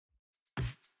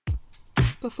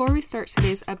Before we start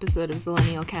today's episode of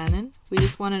Zillennial Canon, we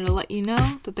just wanted to let you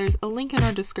know that there's a link in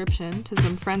our description to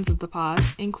some friends of the pod,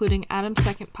 including Adam's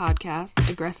second podcast,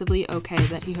 Aggressively Okay,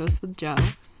 that he hosts with Joe,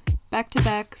 Back to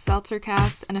Back,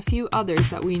 Seltzercast, and a few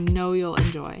others that we know you'll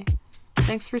enjoy.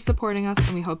 Thanks for supporting us,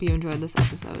 and we hope you enjoyed this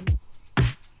episode.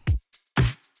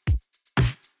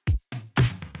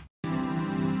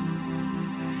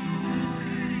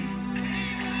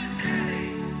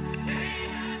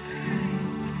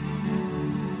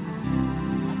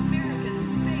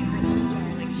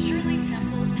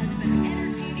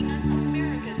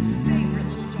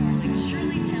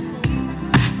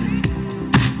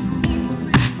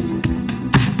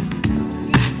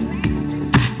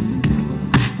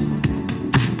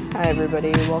 Hi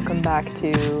everybody, welcome back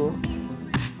to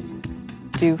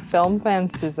Do Film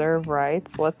Fans Deserve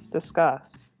Rights? Let's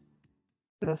discuss.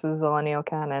 This is Zillennial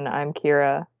Canon. I'm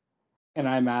Kira. And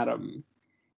I'm Adam.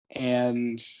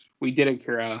 And we did it,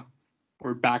 Kira.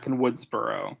 We're back in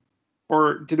Woodsboro.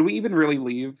 Or did we even really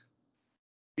leave?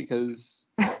 Because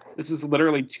this is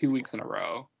literally 2 weeks in a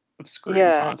row of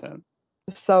Scream content.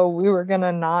 So we were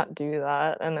gonna not do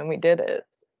that, and then we did it.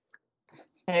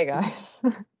 Hey guys.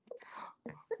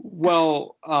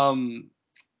 Well, so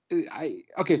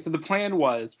the plan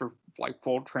was, for like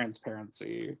full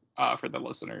transparency for the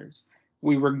listeners,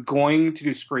 we were going to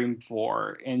do Scream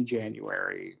 4 in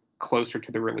January, closer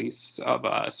to the release of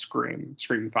Scream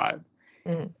 5.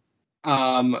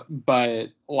 Mm-hmm. But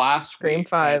last Scream week,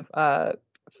 5,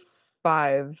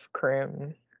 5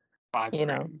 Crim. 5 you Crim.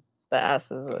 know, the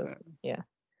S is yeah.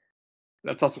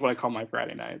 That's also what I call my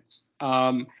Friday nights.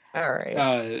 All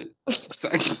right.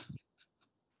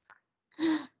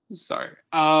 Sorry.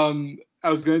 I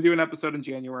was going to do an episode in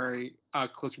January,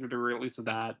 closer to the release of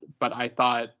that, but I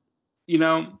thought,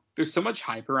 there's so much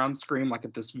hype around Scream, like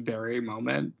at this very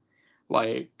moment,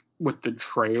 like with the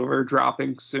trailer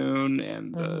dropping soon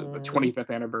and the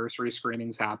 25th anniversary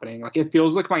screenings happening. Like it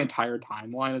feels like my entire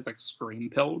timeline is like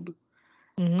Scream-pilled.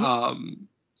 Mm-hmm.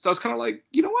 So I was kind of like,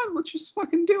 you know what? Let's just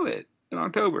fucking do it in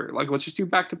October. Like, let's just do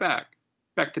back to back.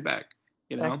 Back to back.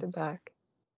 Back to back.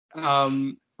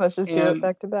 Let's just do it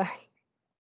back to back.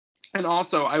 And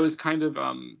also, I was kind of,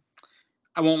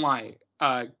 I won't lie,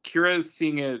 Kira's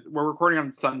seeing it, we're recording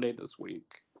on Sunday this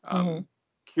week.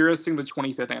 Kira's seeing the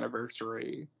 25th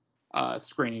anniversary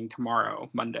screening tomorrow,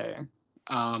 Monday.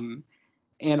 And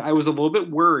I was a little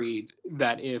bit worried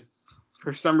that if,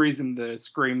 for some reason, the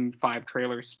Scream 5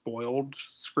 trailer spoiled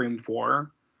Scream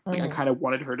 4, I kind of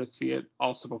wanted her to see it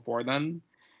also before then.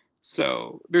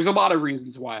 So there's a lot of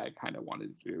reasons why I kind of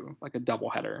wanted to do like a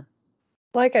doubleheader.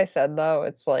 Like I said, though,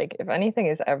 it's like if anything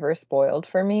is ever spoiled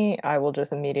for me, I will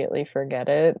just immediately forget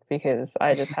it because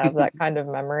I just have that kind of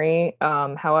memory.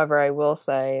 However, I will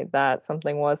say that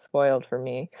something was spoiled for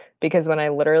me because when I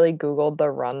literally Googled the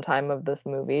runtime of this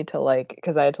movie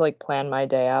because I had to plan my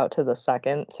day out to the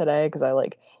second today because I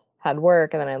had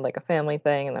work and then I had a family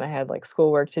thing and then I had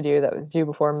schoolwork to do that was due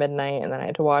before midnight and then I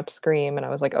had to watch Scream and I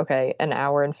was like, okay, an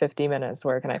hour and 50 minutes,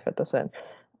 where can I fit this in?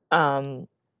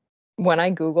 When I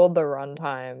Googled the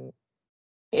runtime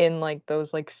in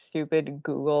those stupid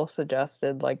Google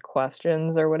suggested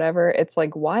questions or whatever, it's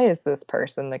why is this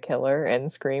person the killer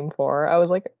in Scream 4? I was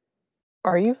like,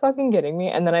 are you fucking kidding me?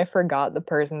 And then I forgot the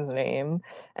person's name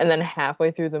and then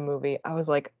halfway through the movie I was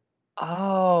like,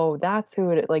 oh, that's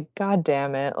who it is. God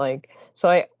damn it. So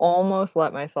I almost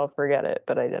let myself forget it,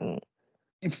 but I didn't.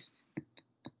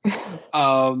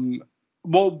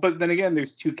 Well, but then again,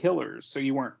 there's two killers, so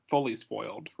you weren't fully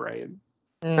spoiled, right?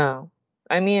 No.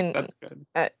 I mean, that's good.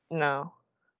 No.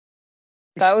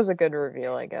 That was a good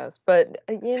reveal, I guess. But,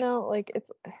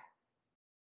 it's...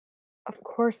 Of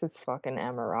course it's fucking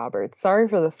Emma Roberts. Sorry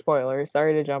for the spoilers.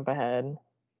 Sorry to jump ahead.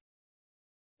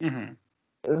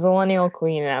 Zillennial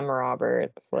Queen Emma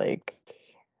Roberts,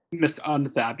 Miss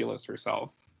Unfabulous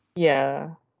herself.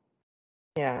 Yeah.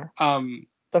 Yeah.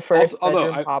 The first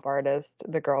bedroom pop artist,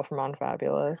 the girl from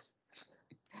Unfabulous.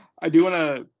 I do want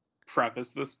to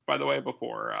preface this, by the way,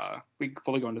 before we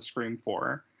fully go into Scream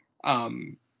 4. We're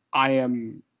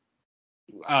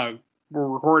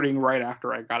recording right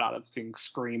after I got out of seeing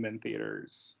Scream in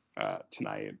theaters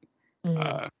tonight.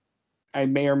 I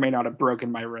may or may not have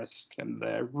broken my wrist in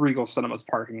the Regal Cinemas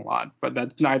parking lot, but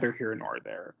that's neither here nor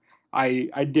there. I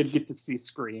did get to see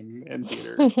Scream in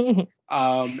theaters.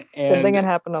 And good thing it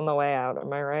happened on the way out,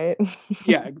 am I right?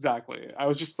 Yeah, exactly. I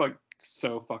was just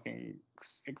so fucking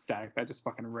ecstatic that I just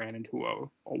fucking ran into a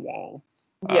wall.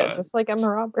 Yeah, just like Emma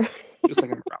Roberts. Just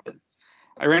like Emma Roberts.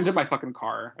 I ran into my fucking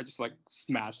car. I just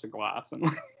smashed the glass and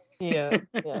Yeah.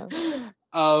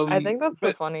 I think that's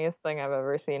the funniest thing I've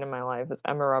ever seen in my life is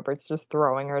Emma Roberts just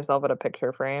throwing herself at a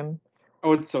picture frame.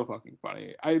 Oh, it's so fucking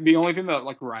funny. The only thing that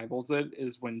like rivals it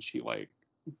is when she like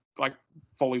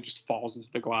fully just falls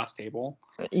into the glass table.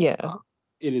 Yeah.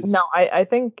 It is. No, I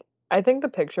think the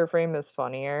picture frame is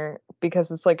funnier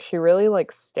because it's like she really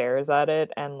like stares at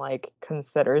it and like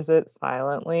considers it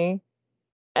silently.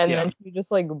 And Yeah, then she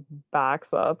just like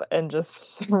backs up and just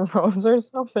throws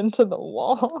herself into the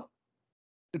wall.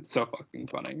 it's so fucking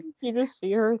funny. You just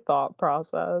see her thought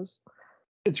process.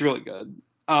 It's really good.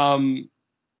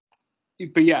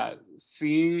 But yeah,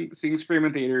 seeing Scream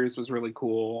in theaters was really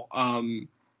cool.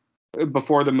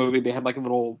 Before the movie, they had like a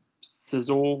little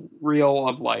sizzle reel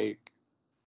of like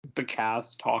the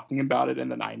cast talking about it in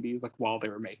the '90s, like while they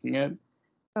were making it,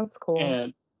 That's cool.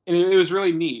 and it was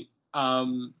really neat.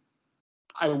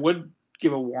 I would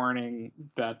give a warning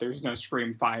that there's no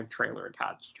Scream 5 trailer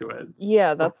attached to it.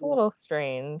 Yeah, that's a Before, little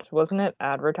strange. Wasn't it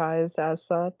advertised as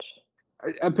such?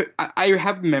 I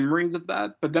have memories of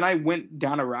that, but then I went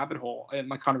down a rabbit hole and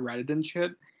like on Reddit and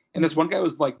shit. And this one guy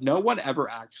was like, no one ever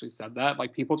actually said that.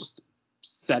 Like people just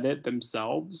said it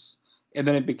themselves. And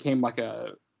then it became like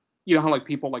you know how like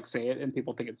people like say it and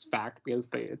people think it's fact because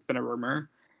it's been a rumor.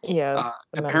 Yeah,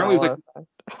 the Apparently it's like, Mandela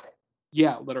effect.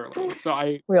 yeah, literally.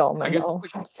 So We all I guess Mandela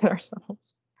it's like, effect ourselves.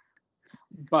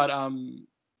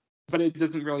 but it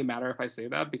doesn't really matter if I say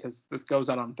that because this goes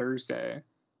out on Thursday.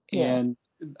 Yeah. And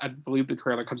I believe the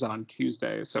trailer comes out on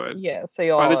Tuesday. So Yeah, so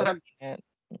you by all the have time, seen it.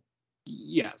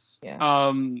 yes.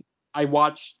 Yeah. I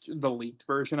watched the leaked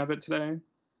version of it today.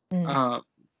 Mm.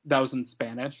 That was in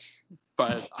Spanish,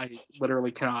 but I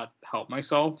literally cannot help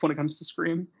myself when it comes to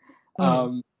Scream.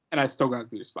 Mm. And I still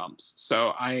got goosebumps.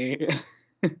 So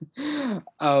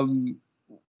um,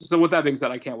 so with that being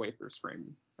said, I can't wait for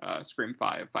Scream. Scream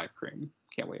 5, 5 Cream.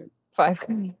 Can't wait. 5.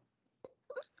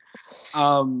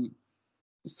 Um,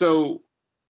 so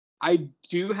I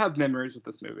do have memories with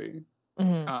this movie.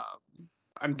 Mhm.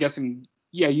 I'm guessing,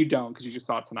 yeah, you don't because you just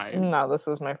saw it tonight. No, this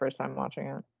was my first time watching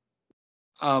it.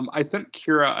 I sent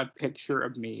Kira a picture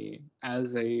of me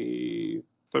as a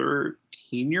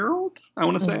 13-year-old, I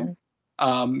want to say.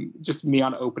 Just me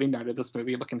on opening night of this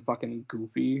movie looking fucking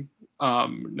goofy.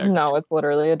 Next No, it's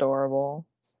literally adorable.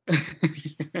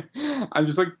 I'm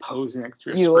just like posing next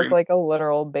to a You look Scream. like a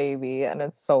literal baby, and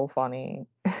it's so funny.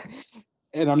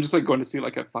 And I'm just like going to see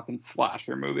like a fucking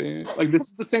slasher movie. Like this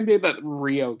is the same day that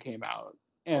Rio came out.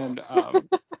 And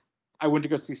I went to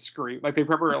go see Scream. Like they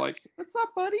probably were like, "What's up,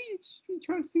 buddy? You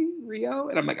trying to see Rio?"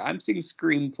 And I'm like, "I'm seeing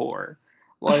Scream 4."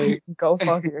 Like, Go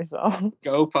fuck yourself.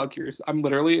 go fuck yourself. I'm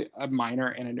literally a minor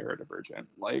and a neurodivergent.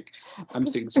 Like, I'm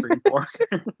seeing Scream 4.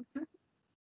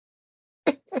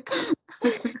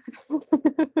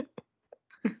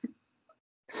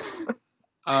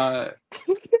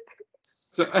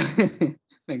 So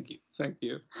thank you.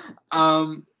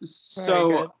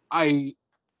 So I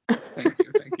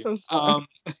thank you.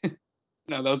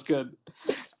 No, that was good.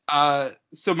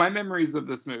 So my memories of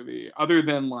this movie, other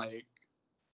than like,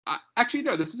 actually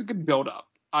no, this is a good build up.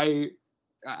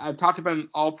 I've talked about in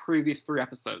all previous 3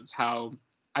 episodes how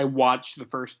I watched the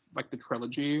first like the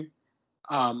trilogy,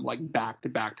 like back to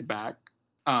back to back,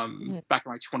 back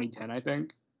in like 2010, I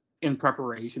think, in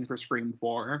preparation for Scream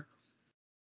 4,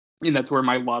 and that's where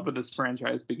my love of this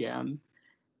franchise began,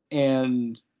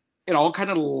 and it all kind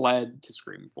of led to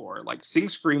Scream 4. Like seeing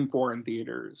Scream 4 in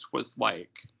theaters was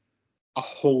like a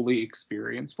holy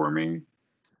experience for me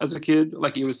as a kid.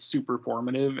 Like it was super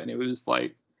formative, and it was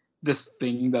like this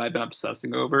thing that I've been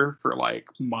obsessing over for like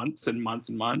months and months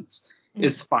and months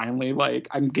is finally like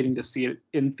I'm getting to see it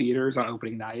in theaters on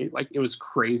opening night. Like it was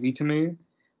crazy to me.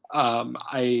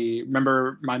 I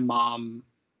remember my mom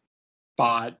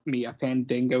bought me a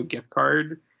Fandango gift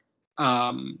card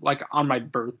like on my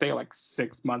birthday, like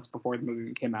 6 months before the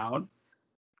movie came out.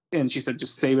 And she said,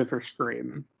 just save it for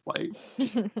Scream. Like,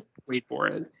 just wait for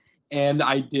it. And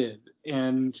I did.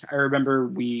 And I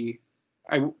remember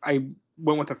I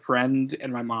went with a friend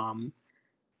and my mom,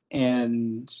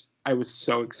 and I was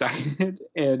so excited.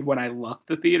 And when I left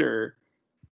the theater,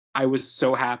 I was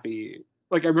so happy.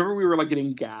 Like, I remember we were like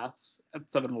getting gas at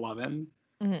 7-Eleven,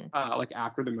 like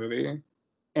after the movie.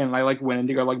 And I like went in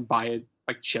to go like buy it,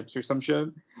 like chips or some shit.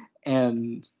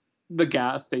 And the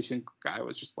gas station guy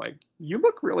was just like, "You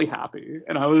look really happy,"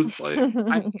 and I was like,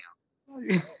 "I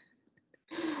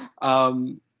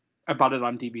am." I bought it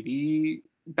on DVD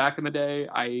back in the day.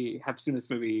 I have seen this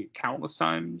movie countless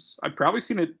times. I've probably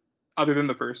seen it, other than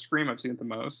the first Scream, I've seen it the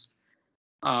most.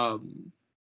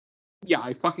 Yeah,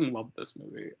 I fucking love this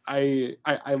movie. I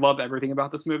love everything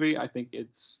about this movie. I think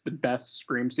it's the best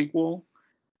Scream sequel.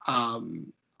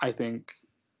 I think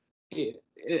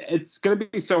it's going to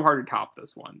be so hard to top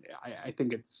this one. I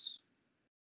think it's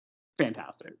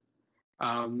fantastic.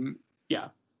 yeah,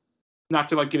 not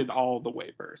to like get it all the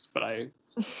way first, but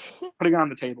putting it on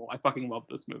the table, I fucking love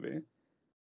this movie.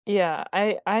 Yeah,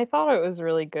 I thought it was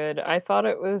really good. I thought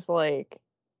it was like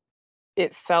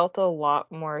it felt a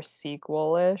lot more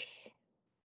sequel-ish.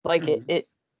 Like it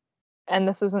and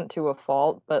this isn't to a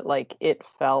fault, but like it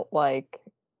felt like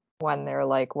when they're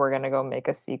like, we're gonna go make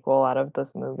a sequel out of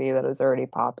this movie that is already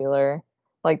popular,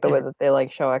 like the way that they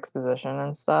like show exposition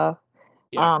and stuff.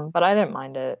 Yeah. But I didn't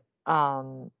mind it.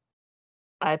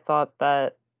 I thought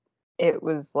that it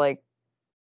was like,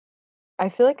 I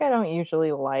feel like I don't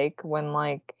usually like when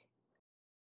like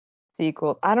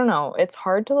sequels, I don't know, it's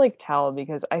hard to like tell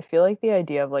because I feel like the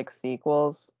idea of like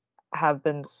sequels have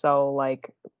been so like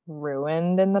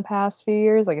ruined in the past few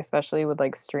years, like especially with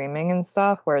like streaming and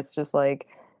stuff, where it's just like,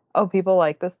 oh, people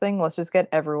like this thing, let's just get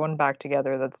everyone back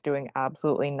together that's doing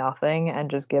absolutely nothing and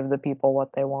just give the people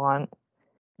what they want.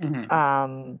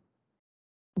 Um,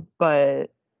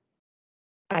 but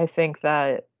I think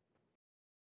that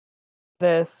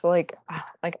this like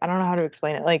I don't know how to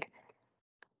explain it. Like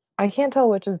I can't tell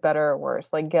which is better or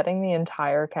worse. Like getting the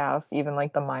entire cast, even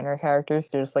like the minor characters,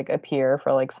 to just like appear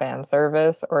for like fan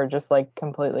service, or just like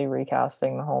completely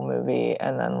recasting the whole movie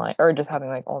and then like, or just having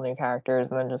like all new characters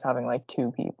and then just having like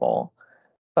two people.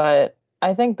 But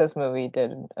I think this movie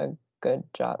did a good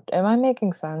job. Am I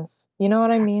making sense? You know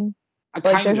what I mean?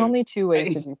 Like there's only two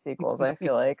ways to do sequels, I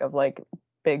feel like, of like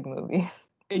big movies.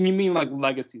 And you mean like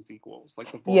legacy sequels, like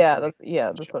the full That's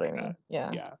what I mean.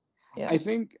 Yeah. I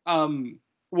think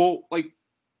well, like,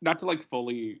 not to like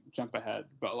fully jump ahead,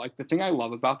 but like the thing I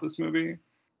love about this movie,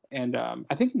 and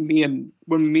I think when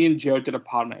me and Joe did a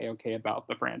pod on AOK about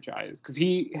the franchise, because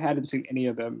he hadn't seen any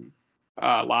of them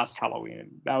last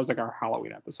Halloween. That was like our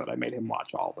Halloween episode. I made him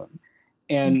watch all of them,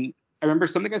 and I remember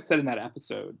something I said in that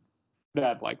episode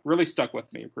that like really stuck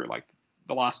with me for like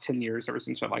the last 10 years, ever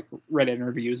since I like read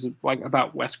interviews like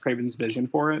about Wes Craven's vision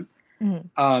for it.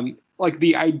 Like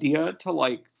the idea to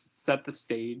like set the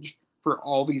stage for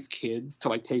all these kids to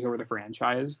like take over the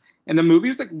franchise, and the movie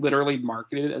was like literally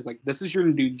marketed as like, this is your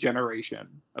new generation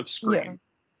of Scream.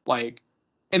 Like,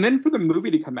 and then for the movie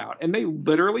to come out and they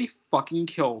literally fucking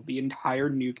kill the entire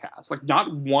new cast. Like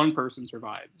not one person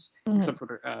survives except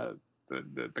for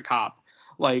the cop.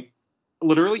 Like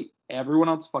literally everyone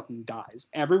else fucking dies.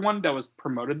 Everyone that was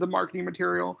promoted the marketing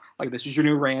material, like this is your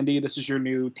new Randy, this is your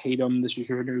new Tatum, this is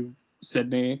your new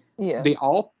Sydney. They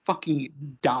all fucking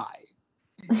die.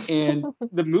 And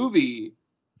the movie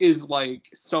is like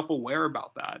self-aware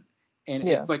about that. And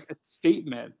it's like a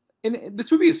statement. And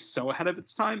this movie is so ahead of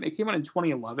its time. It came out in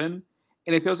 2011.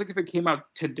 And it feels like if it came out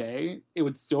today, it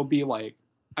would still be like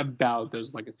about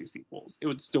those legacy sequels. It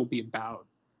would still be about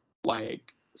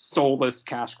like soulless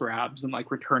cash grabs and like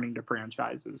returning to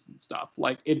franchises and stuff.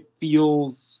 Like it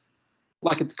feels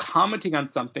like it's commenting on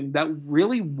something that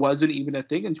really wasn't even a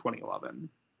thing in 2011.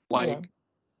 Like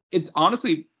it's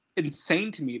honestly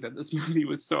insane to me that this movie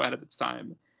was so out of its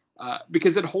time,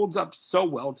 because it holds up so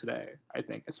well today, I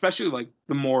think, especially like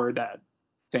the more that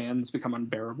fans become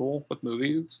unbearable with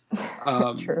movies.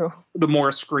 True. The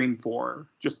more Scream 4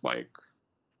 just like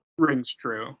rings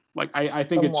true. Like I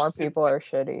think the more people are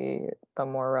shitty, the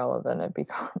more relevant it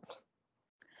becomes.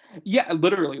 Yeah,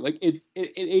 literally, like it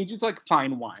ages like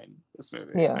fine wine. This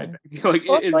movie, I think. Like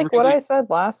well, it's like really, what I said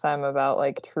last time about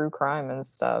like true crime and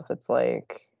stuff. It's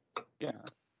like, yeah.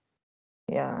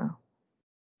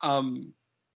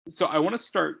 So I want to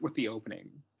start with the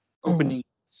openings,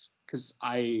 because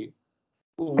I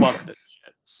love this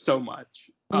shit so much.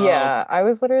 Yeah, I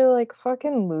was literally like,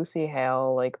 fucking Lucy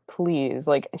Hale, like, please.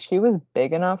 Like, she was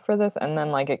big enough for this, and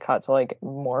then, like, it cut to, like,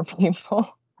 more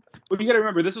people. But you gotta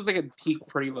remember, this was, like, a peak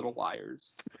Pretty Little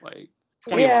Liars. Like,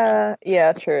 2011.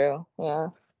 Yeah, true. Yeah.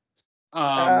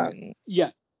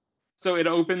 Yeah. So it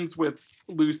opens with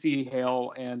Lucy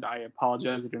Hale, and I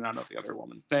apologize, I do not know the other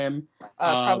woman's name.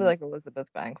 Probably, like, Elizabeth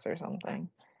Banks or something.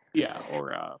 Yeah,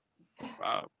 or,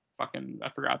 fucking, I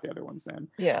forgot the other one's name.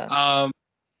 Yeah.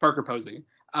 Parker Posey.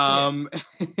 And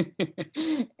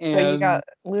so you got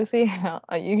Lucy Hale,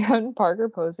 you got Parker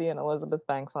Posey and Elizabeth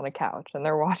Banks on a couch, and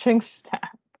they're watching Stab.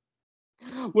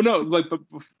 Well, no, like, but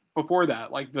before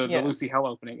that, like the Lucy Hale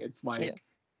opening, it's like,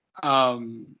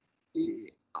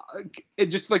 it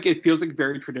just like, it feels like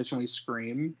very traditionally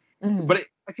Scream, but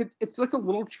it's like a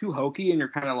little too hokey, and you're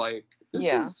kind of like, this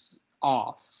is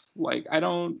off. Like, I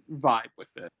don't vibe with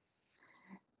this.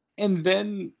 And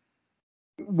then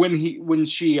when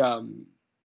she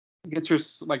gets her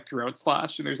like throat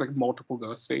slashed, and there's like multiple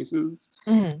ghost faces,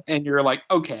 and you're like,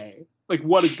 okay, like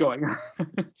what is going on?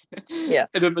 And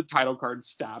then the title card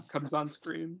Stab comes on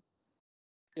screen.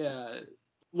 Yeah,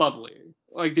 lovely.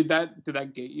 Like, did that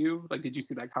get you? Like, did you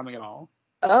see that coming at all?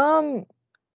 Um,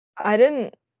 I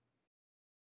didn't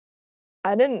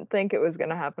I didn't think it was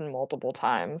gonna happen multiple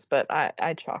times, but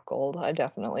I chuckled. I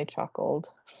definitely chuckled.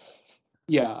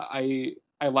 Yeah, I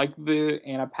like the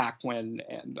Anna Paquin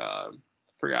and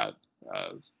forgot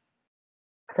uh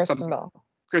Kristen something Bell.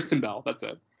 Kristen Bell, that's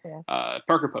it. Yeah.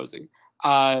 Parker Posey.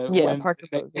 Yeah, When Parker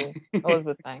they, Posey.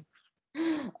 Elizabeth Banks.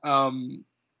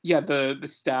 yeah, the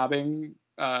stabbing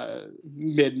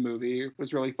mid movie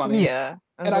was really funny. Yeah. It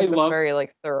was And I like this love very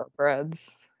like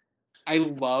thoroughbreds. I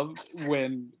love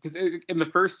when, because in the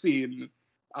first scene,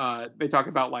 they talk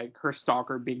about like her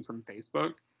stalker being from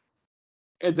Facebook,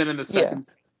 and then in the Yeah. second,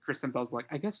 Kristen Bell's like,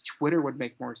 I guess Twitter would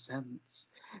make more sense,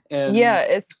 Yeah,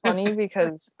 and it's funny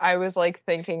because I was like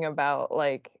thinking about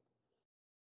like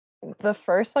the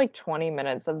first like 20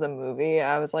 minutes of the movie.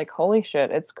 I was like, holy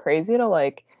shit, it's crazy to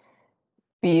like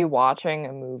be watching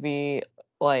a movie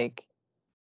like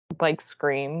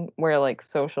Scream where like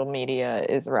social media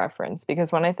is referenced,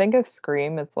 because when I think of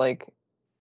Scream it's like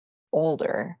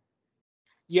older.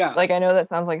 yeah, Like I know that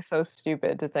sounds like so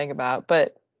stupid to think about,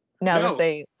 but now that no,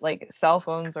 they like cell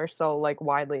phones are so like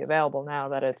widely available now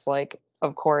that it's like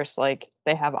of course like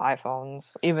they have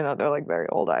iPhones even though they're like very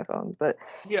old iPhones, but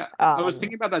yeah. I was um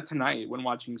thinking about that tonight when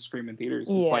watching Scream in theaters,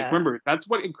 because like, yeah, remember, that's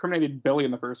what incriminated Billy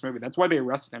in the first movie. That's why they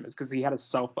arrested him, is because he had a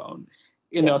cell phone.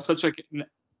 You know, yeah, such like an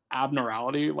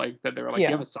abnormality, like that they were like, you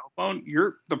have yeah, a cell phone,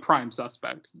 you're the prime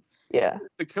suspect. yeah,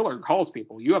 The killer calls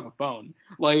people. You have a phone.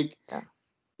 Like, yeah,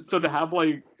 so to have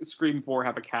like Scream 4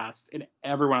 have a cast and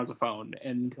everyone has a phone,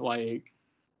 and like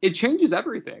it changes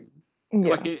everything.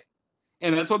 Like yeah. it,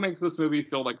 and that's what makes this movie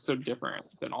feel like so different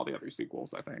than all the other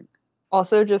sequels, I think.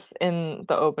 Also, just in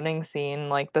the opening scene,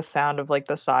 like the sound of like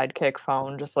the sidekick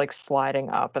phone just like sliding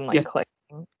up and like Yes.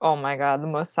 clicking. Oh my god, the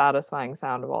most satisfying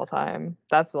sound of all time.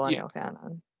 That's Yeah. millennial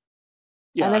canon.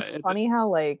 And Yeah. it's funny how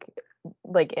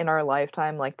like in our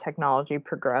lifetime like technology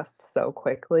progressed so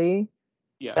quickly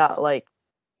that Yes. like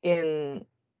in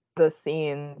the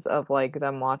scenes of like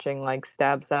them watching like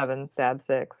Stab 7, Stab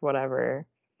 6, whatever,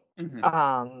 Hmm.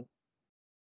 um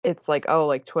it's like, oh,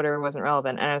 like Twitter wasn't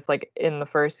relevant. And it's like in the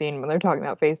first scene when they're talking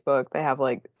about Facebook, they have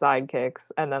like sidekicks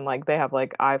and then like they have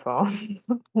like iPhone.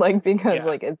 Like because Yeah.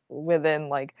 like it's within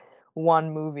like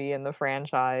one movie in the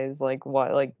franchise, like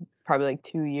what like probably like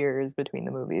 2 years between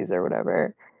the movies or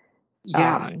whatever.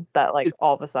 Yeah. That like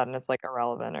all It's of a sudden it's like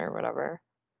irrelevant or whatever.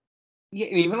 yeah,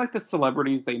 and even like the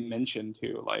celebrities they mention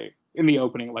too, like in the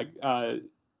opening, like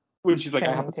when she's like, I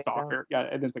have Channing a Tatum. stalker. Yeah,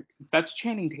 and it's like, that's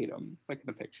Channing Tatum, like in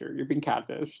the picture. You're being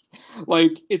catfished.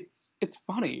 Like it's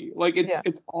funny. Like Yeah.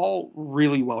 it's all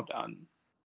really well done.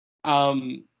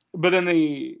 Um, but then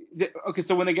okay,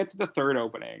 so when they get to the third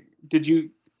opening, did you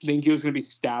think he was gonna be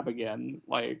Stab again,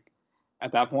 like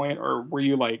at that point, or were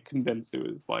you like convinced it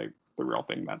was like the real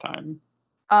thing that time?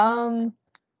 Um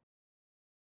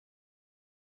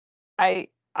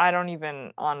I don't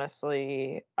even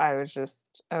honestly, I was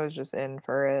just in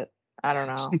for it. I don't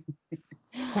know.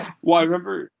 Well, I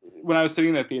remember when I was sitting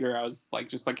in the theater, I was like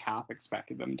just like half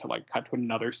expecting them to like cut to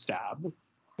another Stab. Uh,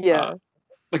 Yeah.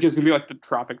 like it's gonna be like the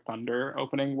Tropic Thunder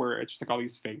opening where it's just like all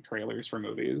these fake trailers for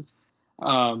movies.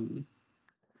 Um,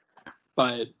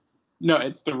 but no,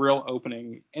 it's the real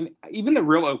opening, and even the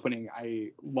real opening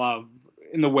I love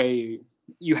in the way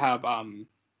you have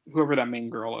whoever that main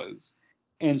girl is,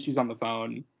 and she's on the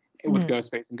phone with Mhm.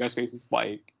 Ghostface, and Ghostface is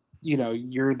like, you know,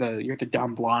 you're the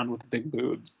dumb blonde with the big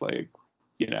boobs, like,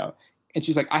 you know. And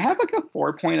she's like, I have like a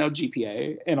 4.0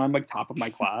 GPA and I'm like top of my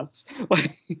class.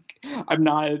 Like, I'm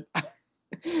not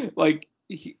like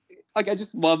like I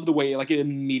just love the way like it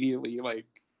immediately like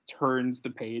turns the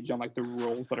page on like the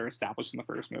rules that are established in the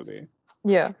first movie.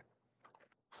 Yeah.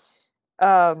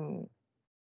 Um,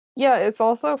 yeah, it's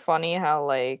also funny how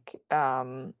like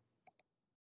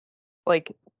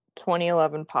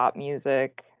 2011 pop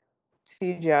music,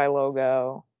 CGI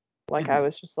logo, like I Mhm.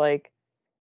 was just like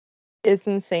it's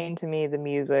insane to me the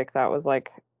music that was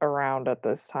like around at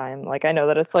this time. Like I know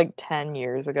that it's like 10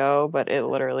 years ago, but it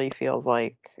literally feels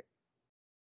like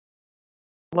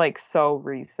so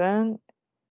recent,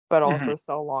 but Mhm. also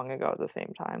so long ago at the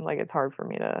same time. Like it's hard for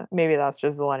me to, maybe that's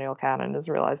just millennial canon is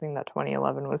realizing that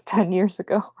 2011 was 10 years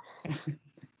ago.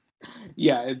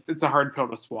 Yeah, it's a hard pill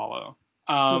to swallow.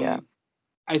 Yeah.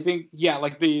 I think yeah,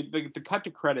 like the cut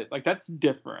to credit, like that's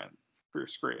different for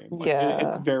Scream. Like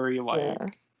it's Yeah. very Yeah.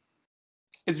 like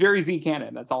it's very Z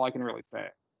canon. That's all I can really say.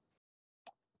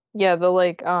 Yeah,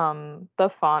 the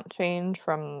font change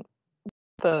from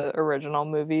the original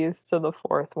movies to the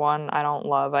fourth one, I don't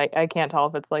love. I can't tell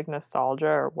if it's like nostalgia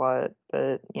or what,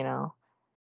 but you know,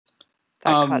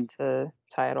 that cut Um, to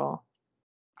title.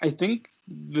 I think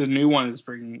the new one is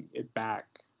bringing it back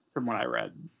from what I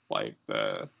read. Like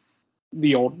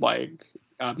the old like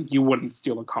you wouldn't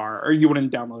steal a car or you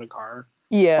wouldn't download a car.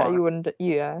 Yeah, Far. you wouldn't.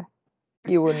 Yeah,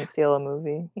 you wouldn't steal a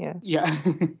movie. Yeah. Yeah.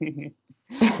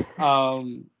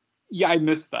 Yeah, I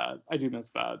miss that. I do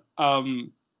miss that.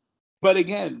 But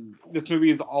again, this movie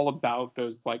is all about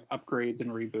those like upgrades and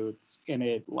reboots, and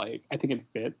it like I think it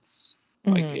fits.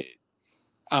 Like Mhm. it.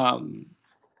 Um,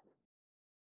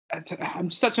 I'm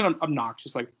just such an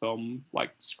obnoxious like film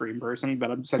like screen person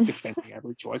that I'm just like defending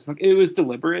every choice. Like it was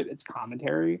deliberate. It's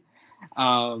commentary.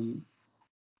 Um,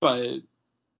 but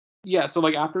yeah, so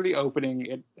like after the opening,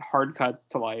 it hard cuts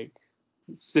to like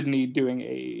Sydney doing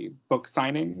a book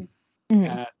signing Mhm.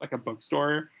 at like a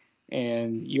bookstore,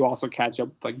 and you also catch up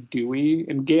with like Dewey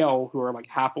and Gail, who are like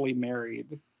happily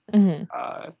married. Mhm.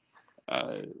 Uh,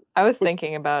 I was which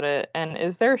thinking about it, and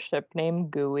is their ship name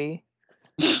Gooey?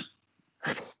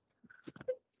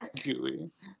 Dewey,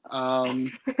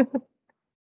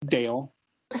 Dale,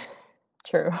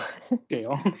 True.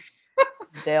 Dale.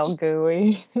 Dale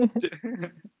Gooey.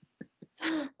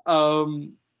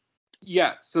 um,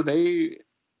 yeah. So they,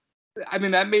 I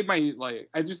mean, that made my like.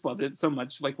 I just loved it so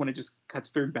much. Like when it just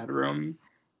cuts their bedroom,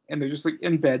 and they're just like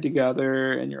in bed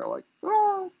together, and you're like,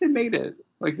 oh, they made it.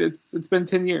 Like it's been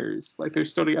 10 years. Like they're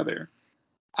still together.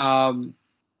 Um,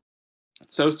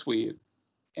 it's so sweet,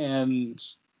 and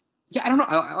yeah, I don't know.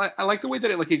 I like the way that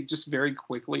it just very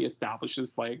quickly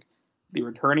establishes like the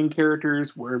returning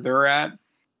characters where they're at,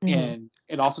 Mhm. and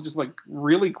it also just like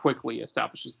really quickly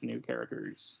establishes the new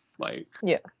characters like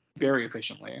Yeah. very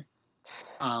efficiently.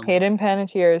 Hayden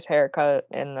Panettiere's haircut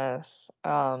in this.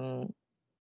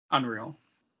 Unreal.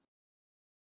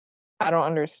 I don't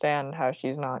understand how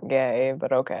she's not gay,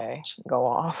 but okay, go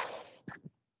off.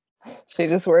 She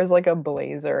just wears like a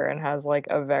blazer and has like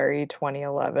a very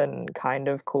 2011 kind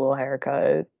of cool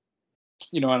haircut.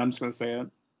 You know what? I'm just gonna say it.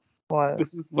 What?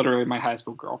 This is literally my high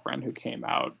school girlfriend who came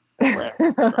out right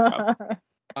after growing up.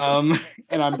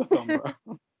 And I'm the film bro.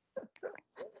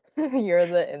 You're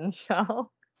the incel.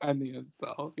 I'm the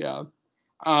incel. Yeah.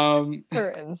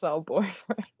 Her incel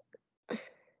boyfriend.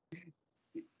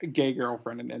 Gay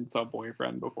girlfriend and incel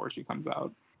boyfriend before she comes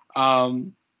out.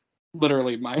 Um,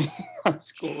 literally my high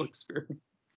school experience.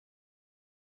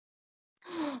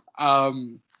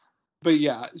 Um, but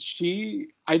yeah,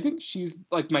 I think she's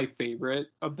like my favorite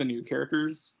of the new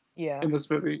characters Yeah. in this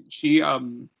movie. She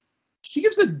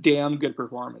gives a damn good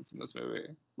performance in this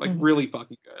movie. Like Mhm. really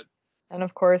fucking good. And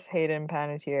of course, Hayden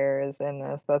Panettiere is in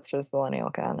this. That's just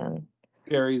millennial canon.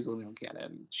 Very easily on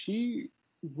canon.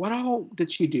 What all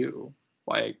did she do?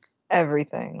 Like,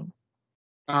 Everything.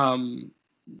 um,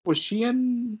 was she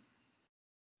in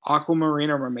Aquamarine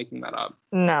or am I making that up?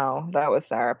 No, that was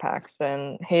Sarah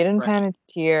Paxton. Hayden Right.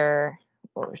 Panettiere.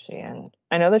 What was she in?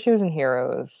 I know that she was in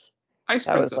Heroes. Ice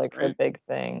That was Princess, like the right? big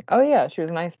thing. Oh yeah, she was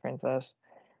an ice princess.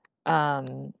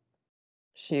 Um,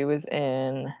 she was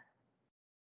in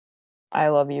I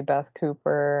Love You, Beth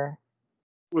Cooper.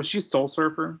 Was she Soul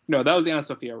Surfer? No, that was Anna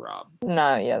Sophia Robb,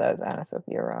 No, yeah, that was Anna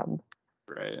Sophia Robb.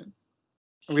 right? I'm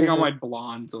She getting all was my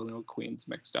blondes and little queens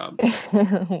mixed up.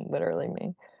 literally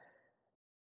me.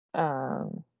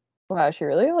 Um, wow, she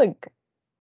really like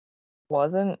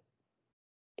wasn't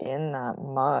in that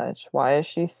much. Why is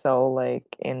she so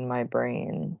like in my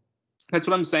brain? That's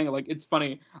what I'm saying. Like, it's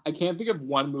funny. I can't think of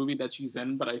one movie that she's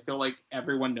in, but I feel like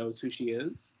everyone knows who she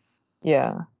is,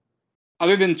 Yeah.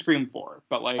 other than Scream 4.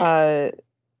 But like, Uh,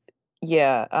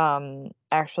 yeah.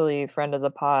 Actually, friend of the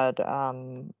pod,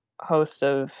 host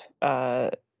of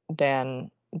Dan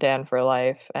for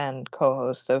Life and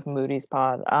co-host of Moody's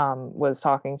Pod, was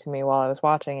talking to me while I was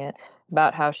watching it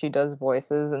about how she does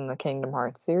voices in the Kingdom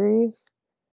Hearts series.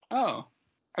 oh,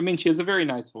 I mean, she has a very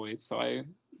nice voice, so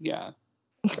yeah,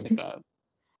 I get that.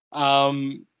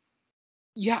 Um,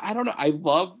 yeah, I don't know. I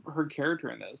love her character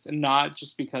in this, and not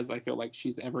just because I feel like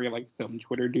she's every like film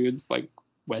Twitter dude's like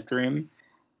wet dream,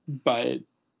 but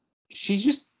she's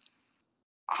just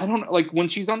I don't know. Like when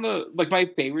she's on the like my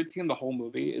favorite scene in the whole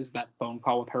movie is that phone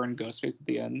call with her and Ghostface at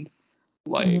the end.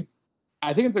 Mhm. Like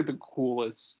I think it's like the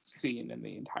coolest scene in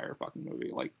the entire fucking movie.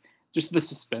 Like just the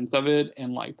suspense of it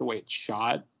and like the way it's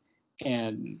shot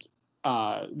and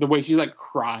the way she's like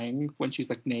crying when she's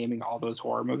like naming all those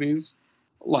horror movies.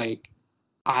 Like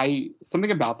I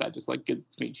something about that just like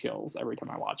gets me chills every time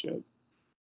I watch it.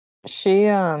 She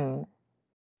that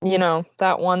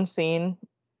one scene,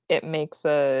 it makes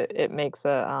a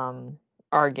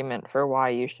argument for why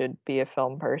you should be a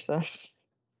film person.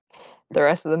 The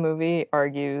rest of the movie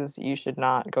argues you should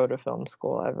not go to film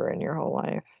school ever in your whole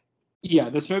life. Yeah,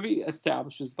 this movie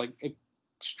establishes like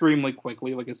extremely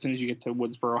quickly, like as soon as you get to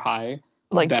Woodsboro High,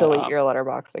 Like that delete your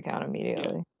letterbox account yeah,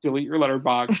 immediately. delete your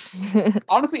letterbox.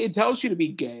 Honestly, it tells you to be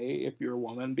gay if you're a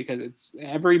woman, because it's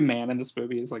every man in this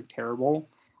movie is like terrible.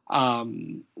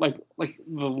 Like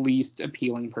the least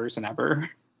appealing person ever.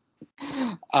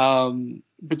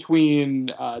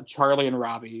 Between Charlie and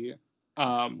Robbie,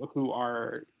 who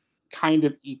are kind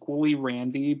of equally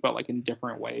randy, but like in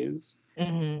different ways.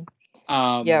 Hmm.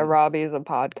 Yeah, Um, Robbie's a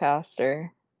podcaster.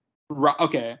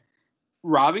 okay,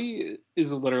 Robbie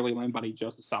is literally my buddy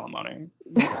Joseph Salamone.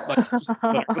 Like, just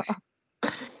literally.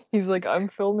 He's like, I'm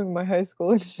filming my high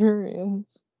school experience.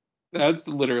 That's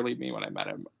literally me when I met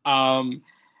him.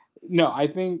 No, I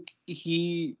think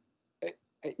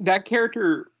that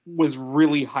character was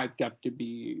really hyped up to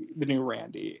be the new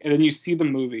Randy, and then you see the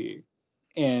movie,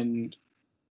 and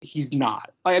he's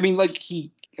not. I mean, like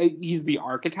he's the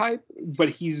archetype, but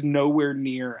he's nowhere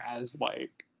near as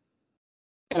like.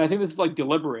 And I think this is like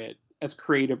deliberate, as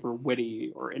creative or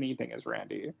witty or anything as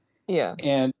Randy. Yeah.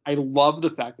 And I love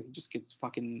the fact that he just gets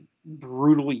fucking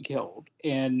brutally killed,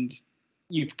 and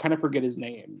you kind of forget his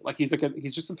name. Like he's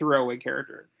just a throwaway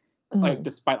character, like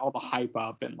despite all the hype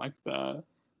up and like the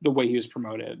way he was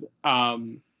promoted.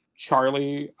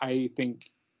 Charlie, I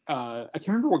think I can't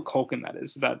remember what Culkin that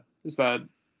is. Is that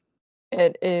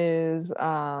It is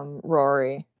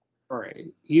Rory.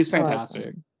 Rory? He's I like fantastic.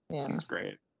 him. Yeah. He's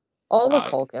great. All the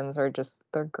Culkins are just,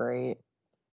 they're great.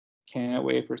 Can't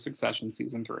wait for Succession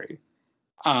season 3.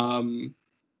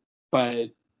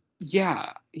 But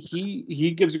yeah,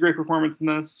 he gives a great performance in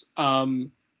this.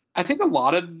 I think a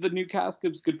lot of the new cast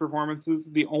gives good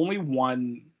performances. The only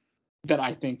one that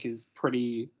I think is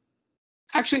pretty,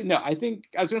 actually no, I think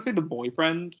I was gonna say the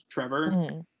boyfriend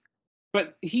Trevor,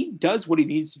 but he does what he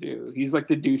needs to do. He's like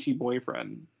the douchey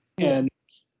boyfriend, and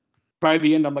by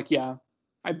the end, I'm like, yeah,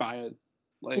 I buy it.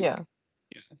 Like, yeah,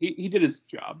 he did his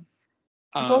job.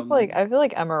 It's also like, I feel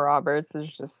like Emma Roberts is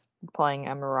just playing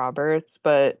Emma Roberts,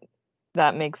 but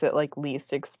that makes it like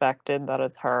least expected that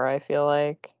it's her, I feel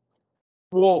like.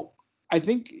 Well, I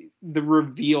think the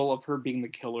reveal of her being the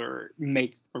killer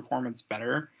makes the performance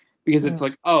better, because it's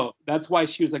like, oh, that's why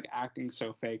she was like acting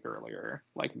so fake earlier,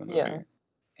 like in the movie. Yeah.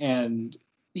 And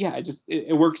yeah,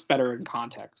 it works better in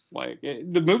context. Like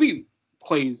the movie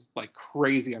plays like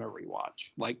crazy on a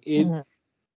rewatch. Like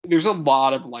there's a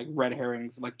lot of like red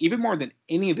herrings, like even more than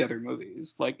any of the other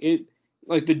movies. Like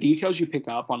the details you pick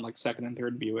up on like second and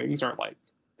third viewings are like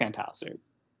fantastic.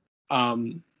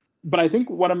 But I think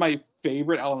one of my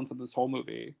favorite elements of this whole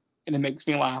movie, and it makes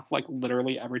me laugh like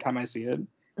literally every time I see it,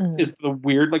 is the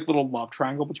weird like little love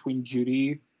triangle between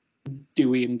Judy,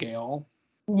 Dewey, and Gale.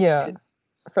 Yeah.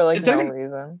 For like no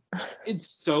reason. It's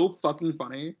so fucking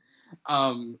funny.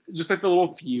 Just like the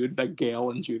little feud that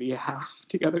Gale and Judy have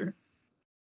together.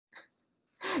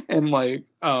 And like,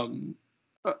 I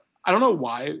don't know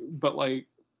why, but like,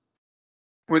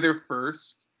 where they're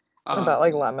first. About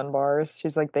like lemon bars.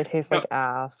 She's like, they taste like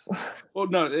ass. Well,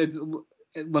 no, it's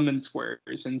lemon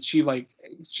squares, and she like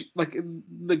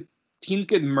the teens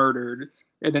get murdered,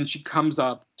 and then she comes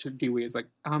up to Dewey, is like,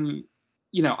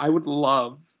 I would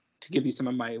love to give you some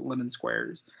of my lemon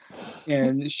squares,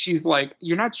 and she's like,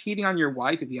 you're not cheating on your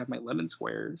wife if you have my lemon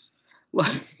squares,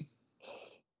 like,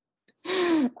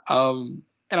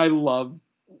 and I love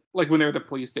like when they're at the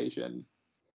police station.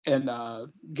 And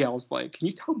Gail's like, can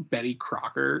you tell Betty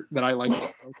Crocker that I like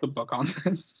wrote the book on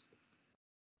this?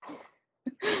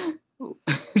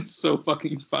 It's so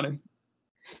fucking funny.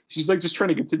 She's like just trying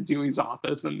to get to Dewey's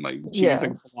office, and like she's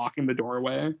like blocking the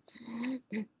doorway.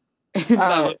 And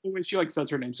the way she like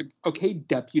says her name, she's like, okay,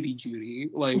 Deputy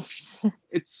Judy. Like,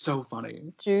 it's so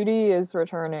funny. Judy is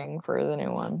returning for the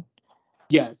new one.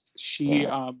 Yes, she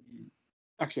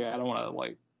actually, I don't want to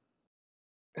like,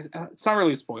 it's not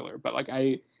really a spoiler, but like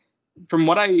from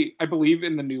what I believe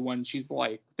in the new one, she's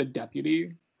like the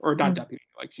deputy, or not deputy,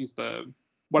 like she's the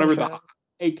whatever the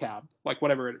ACAB, like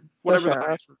whatever the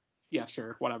highest, yeah,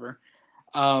 sure, whatever.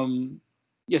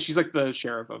 Yeah, she's like the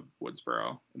sheriff of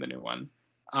Woodsboro in the new one.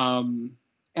 And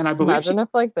I believe imagine if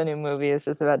like the new movie is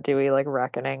just about Dewey like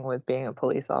reckoning with being a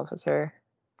police officer.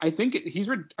 I think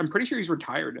I'm pretty sure he's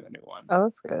retired in the new one. Oh,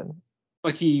 that's good.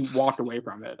 Like he walked away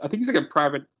from it. I think he's like a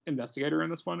private investigator in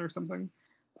this one or something.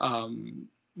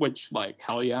 Which like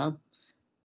hell yeah.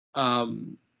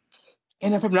 And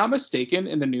if I'm not mistaken,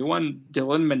 in the new one,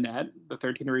 Dylan Minnette, the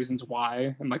 13 Reasons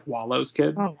Why, and like Wallow's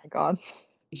kid. Oh my god.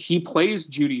 He plays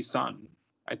Judy's son,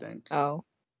 I think. Oh.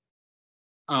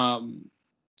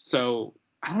 So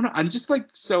I don't know. I'm just like,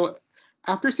 so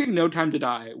after seeing No Time to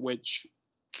Die, which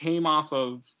came off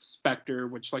of Spectre,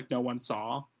 which like no one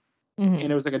saw, and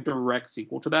it was like a direct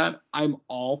sequel to that, I'm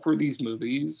all for these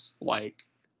movies, like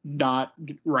not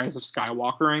Rise of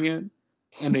Skywalkering it,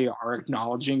 and they are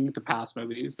acknowledging the past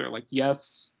movies. They're like,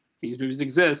 yes, these movies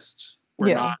exist.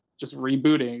 We're not just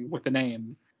rebooting with the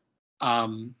name.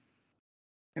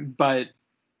 But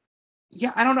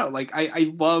yeah, I don't know. Like,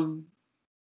 I love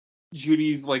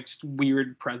Judy's like just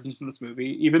weird presence in this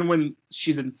movie. Even when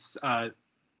she's in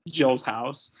Jill's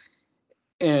house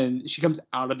and she comes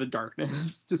out of the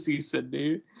darkness to see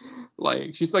Sydney,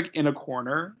 like she's like in a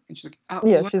corner and she's like, oh,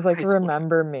 yeah, she's like,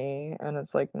 remember me, and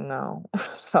it's like, no,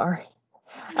 sorry.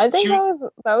 I think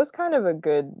that was kind of a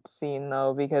good scene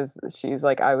though, because she's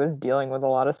like, I was dealing with a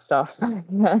lot of stuff back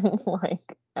then,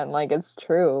 like, and like it's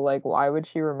true. Like, why would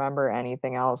she remember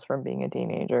anything else from being a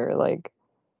teenager? Like,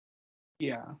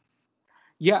 yeah,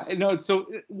 no. So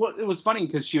it was funny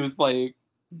because she was like,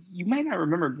 you might not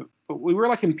remember, but we were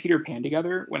like in Peter Pan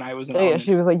together when I was in yeah,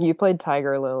 she was like, you played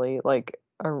Tiger Lily, like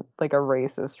a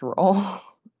racist role.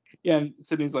 Yeah, and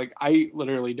Sydney's like, I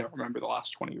literally don't remember the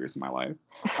last 20 years of my life.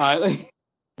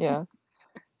 Yeah.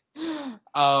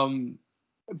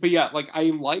 But yeah, like I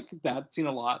like that scene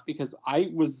a lot because I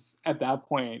was at that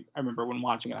point. I remember when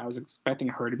watching it, I was expecting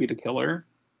her to be the killer.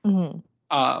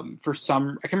 Mm-hmm. For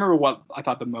some, I can't remember what I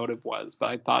thought the motive was, but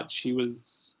I thought she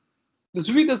was. This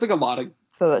movie does like a lot of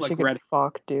so that like she could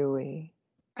fuck Dewey.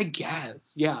 I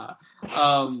guess, yeah.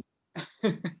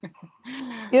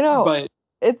 You know, but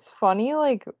it's funny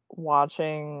like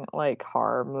watching like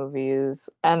horror movies,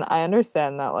 and I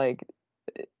understand that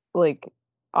like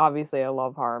obviously I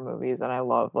love horror movies and I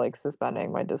love like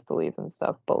suspending my disbelief and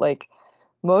stuff, but like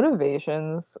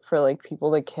motivations for like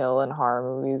people to kill in horror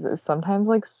movies is sometimes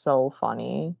like so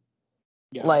funny.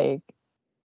 yeah.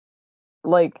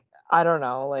 Like I don't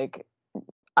know, like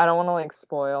I don't want to like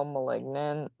spoil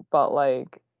Malignant, but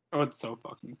like Oh, it's so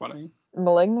fucking funny.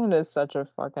 Malignant is such a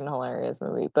fucking hilarious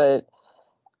movie, but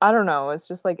I don't know, it's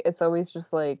just like it's always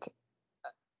just like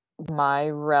my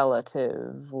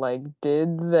relative like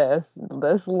did this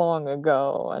long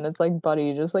ago, and it's like,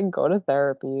 buddy, just like go to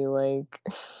therapy, like.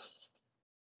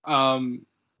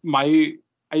 My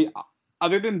I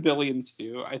other than Billy and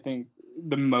Stu, I think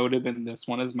the motive in this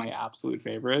one is my absolute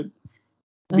favorite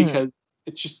because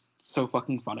it's just so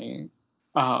fucking funny.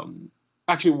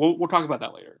 Actually, we'll talk about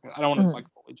that later. I don't want to like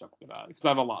fully jump into that because I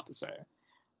have a lot to say.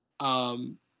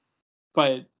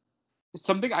 But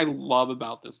something I love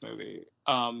about this movie,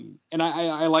 and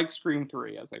I like Scream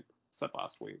 3, as I said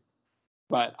last week,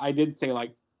 but I did say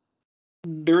like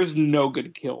there is no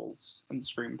good kills in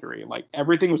Scream 3. Like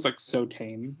everything was like so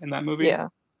tame in that movie. Yeah.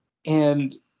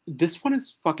 And this one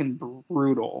is fucking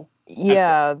brutal.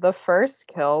 Yeah, the first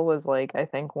kill was like I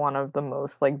think one of the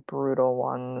most like brutal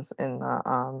ones in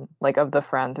the like of the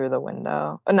friend through the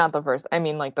window. Not the first. I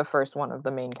mean like the first one of the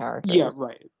main characters. Yeah,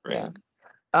 right. Yeah.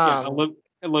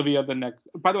 Olivia the next.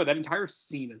 By the way, that entire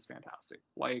scene is fantastic.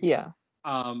 Like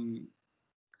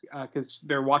because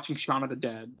they're watching Shaun of the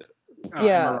Dead.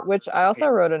 Which I also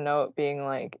wrote a note being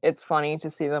like, it's funny to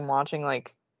see them watching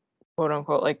like quote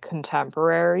unquote like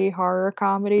contemporary horror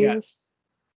comedies.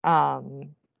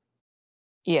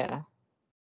 Yeah.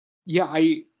 Yeah,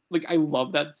 I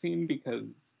love that scene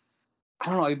because I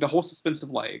don't know, like the whole suspense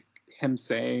of like him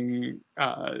saying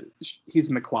he's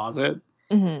in the closet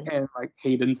and like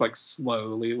Hayden's like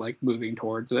slowly like moving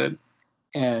towards it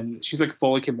and she's like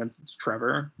fully convinced it's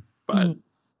Trevor, but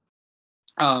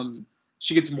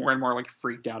she gets more and more like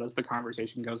freaked out as the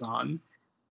conversation goes on.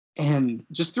 And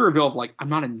just the reveal of like, I'm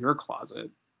not in your closet.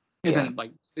 And then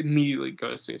like immediately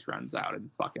Ghostface runs out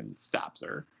and fucking stabs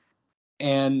her.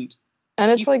 And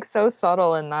it's like so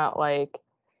subtle in that like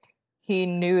he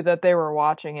knew that they were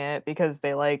watching it because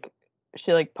they like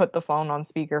she like put the phone on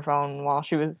speakerphone while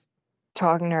she was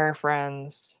talking to her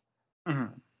friends.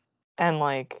 And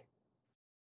like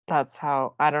that's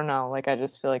how, I don't know, like I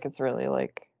just feel like it's really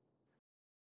like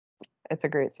it's a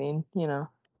great scene, you know.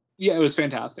 Yeah, it was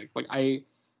fantastic. Like I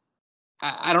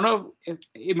don't know if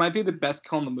it might be the best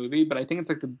kill in the movie, but I think it's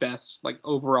like the best like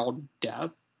overall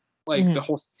death. Like the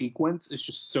whole sequence is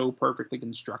just so perfectly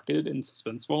constructed and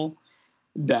suspenseful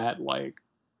that like,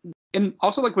 and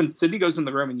also like when Sydney goes in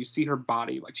the room and you see her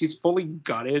body, like she's fully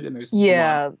gutted and there's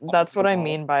blood that's what I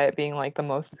mean by it being like the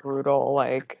most brutal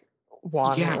like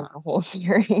one in the whole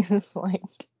series. Like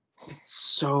it's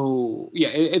so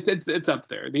it's up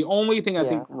there. The only thing I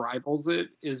think rivals it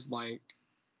is like,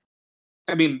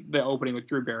 I mean, the opening with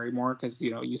Drew Barrymore, because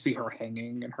you know you see her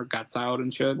hanging and her guts out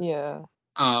and shit. Yeah.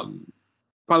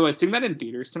 By the way, seeing that in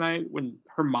theaters tonight when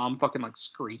her mom fucking like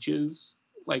screeches,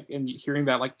 like, and hearing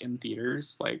that like in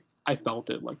theaters, like I felt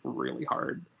it like really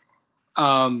hard.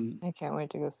 I can't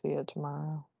wait to go see it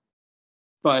tomorrow.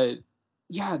 But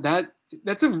yeah,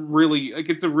 that's a really like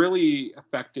it's a really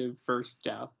effective first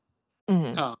death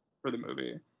for the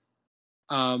movie.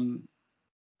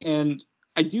 And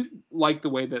I do like the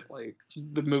way that like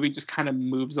the movie just kind of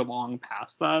moves along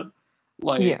past that,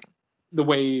 like the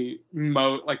way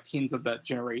like teens of that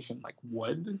generation like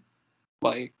would,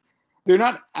 like they're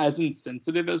not as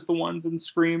insensitive as the ones in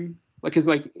Scream, like because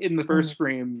like in the first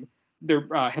Scream, their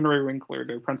Henry Winkler,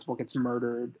 their principal, gets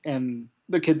murdered, and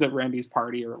the kids at Randy's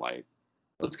party are like,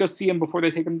 let's go see him before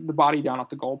they take the body down off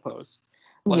the goalpost,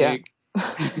 like.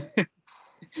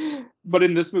 But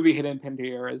in this movie, Hidden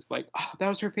Panettiere is like, oh, that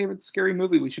was her favorite scary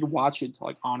movie. We should watch it to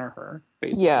like honor her,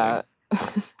 basically. Yeah.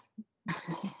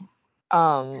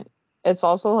 It's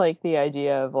also like the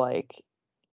idea of like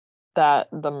that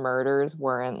the murders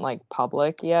weren't like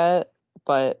public yet,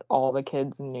 but all the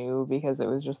kids knew because it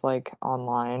was just like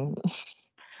online.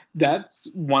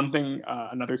 That's one thing.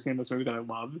 Another scene in this movie that I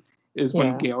love is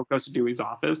when Gail goes to Dewey's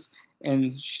office,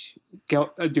 and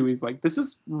Dewey's like, "This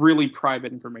is really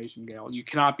private information, Gail. You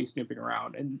cannot be snooping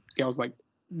around." And Gail's like,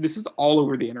 "This is all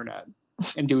over the internet."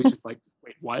 And Dewey's just like,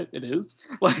 "Wait, what? It is?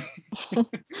 Like,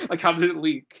 like how did it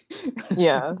leak?"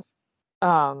 Yeah.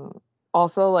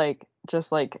 Also, like,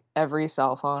 just like every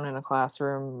cell phone in a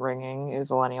classroom ringing is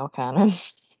millennial canon.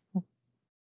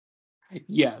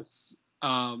 Yes.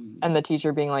 And the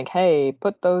teacher being like, hey,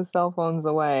 put those cell phones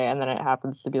away, and then it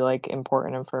happens to be like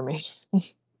important information.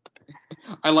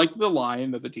 I like the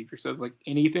line that the teacher says, like,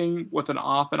 anything with an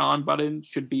off and on button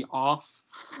should be off.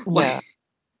 Yeah.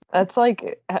 That's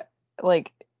like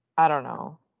I don't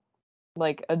know.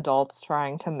 Like adults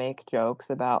trying to make jokes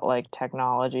about like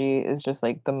technology is just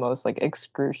like the most like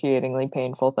excruciatingly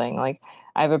painful thing. Like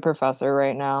I have a professor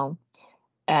right now,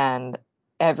 and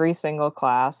every single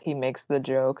class he makes the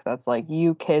joke that's like,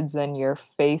 you kids and your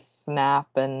face snap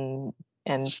and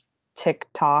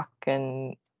TikTok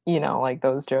and you know, like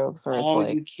those jokes where all it's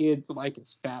like you kids like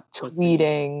is fat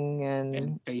tweeting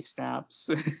and face snaps.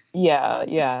 yeah,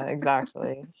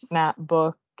 exactly.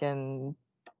 Snapbook and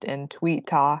tweet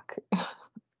talk.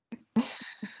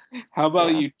 How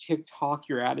about you TikTok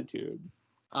your attitude?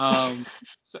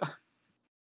 So,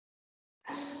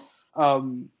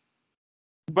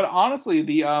 but honestly,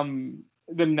 the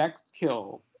next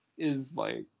kill is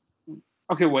like,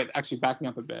 okay, wait, actually backing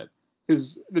up a bit,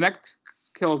 because the next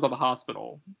kill is at the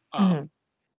hospital,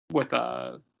 with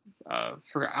for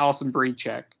Alison Brie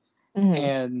check,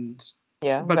 and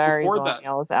but very before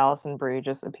millennial is Alison Brie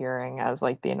just appearing as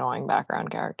like the annoying background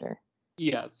character.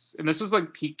 Yes, and this was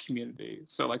like peak Community,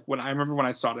 so like when I remember when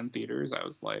I saw it in theaters, I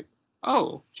was like,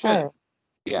 oh shit,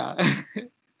 yeah.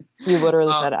 You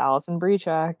literally said Alison Brie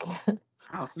check.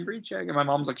 Alison Brie check, and my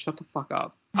mom's like, shut the fuck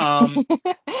up.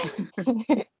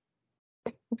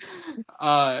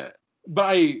 But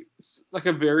I like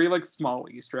a very like small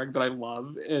Easter egg that I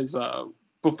love is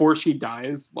before she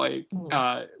dies, like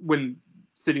when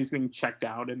City's being checked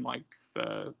out in like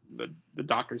the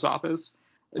doctor's office,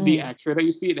 the X-ray that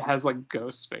you see, it has like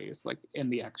ghost face like in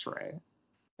the X-ray.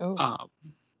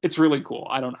 It's really cool.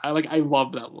 I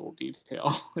love that little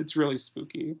detail. It's really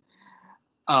spooky.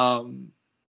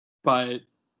 But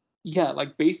yeah,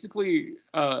 like basically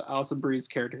Alison Brie's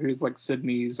character, who's like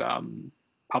Sydney's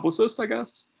publicist, I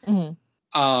guess.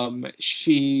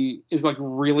 She is like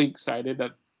really excited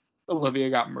that Olivia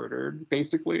got murdered,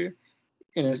 basically,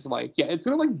 and is like, yeah, it's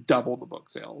gonna like double the book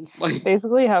sales. Like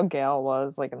basically how Gail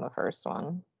was like in the first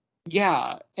one.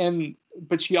 Yeah,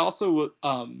 but she also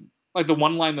like the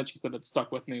one line that she said that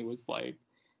stuck with me was like,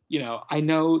 you know, I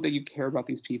know that you care about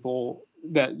these people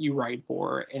that you write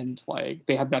for, and like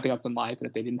they have nothing else in life, and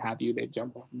if they didn't have you, they'd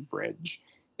jump off the bridge.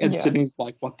 And Sydney's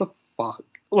like, what the fuck?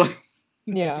 Like,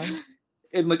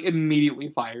 and like immediately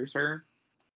fires her.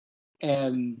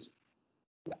 And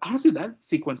honestly, that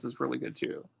sequence is really good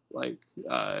too. Like,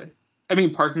 I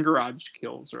mean, parking garage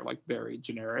kills are like very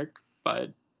generic,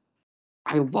 but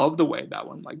I love the way that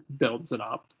one like builds it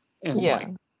up and like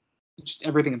just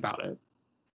everything about it.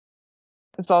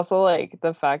 It's also like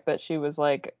the fact that she was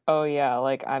like, oh yeah,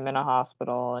 like I'm in a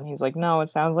hospital, and he's like, no, it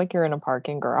sounds like you're in a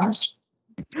parking garage.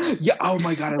 Yeah, oh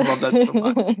my god, I love that so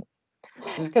much.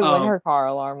 Because like her car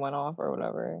alarm went off or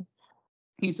whatever.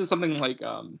 He says something like,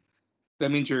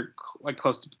 that means you're like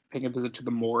close to paying a visit to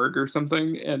the morgue or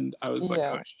something, and I was like,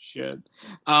 oh shit.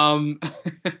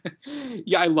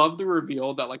 Yeah, I love the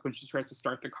reveal that like when she tries to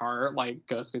start the car, like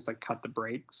Ghostface like cut the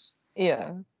brakes.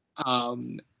 And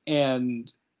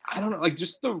I don't know, like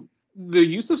just the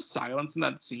use of silence in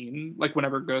that scene, like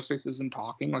whenever Ghostface isn't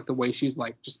talking, like the way she's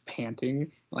like just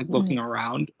panting, like looking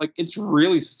around, like it's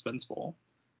really suspenseful.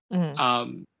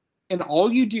 And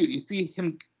all you see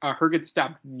her get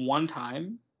stabbed one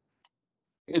time,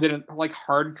 and then it like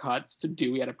hard cuts to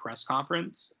Dewey at a press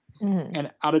conference,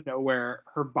 and out of nowhere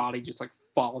her body just like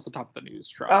falls on top of the news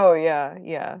truck. Oh yeah,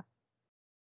 yeah.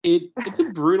 It's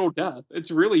a brutal death. It's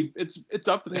really it's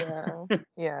up there. Yeah.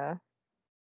 Yeah.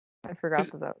 I forgot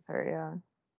that was her, yeah.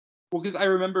 Well, because I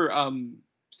remember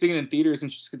seeing it in theaters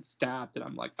and she just gets stabbed, and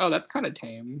I'm like, oh, that's kind of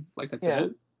tame. Like that's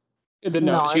it. And then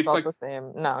No, she it's gets not the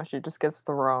same. No, she just gets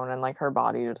thrown and like her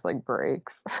body just like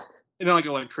breaks. And then like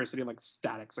electricity, like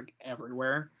statics, like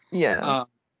everywhere. Yeah.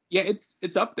 Yeah,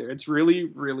 it's up there. It's really,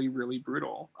 really, really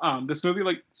brutal. This movie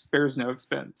like spares no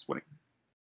expense when it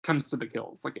comes to the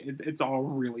kills. Like it's all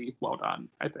really well done,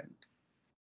 I think.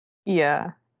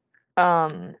 Yeah.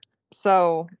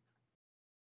 So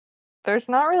there's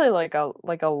not really like a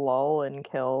lull in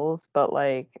kills, but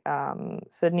like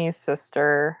Sydney's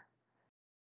sister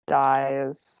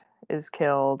dies, is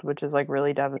killed, which is like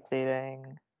really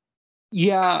devastating.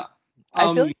 Yeah.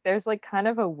 I feel like there's like kind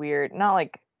of a weird, not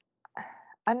like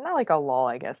I'm not like a lull,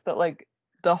 I guess, but like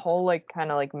the whole like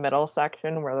kind of like middle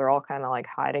section where they're all kind of like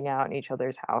hiding out in each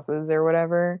other's houses or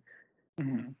whatever.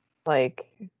 Mm-hmm. Like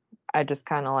I just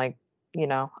kind of like,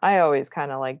 I always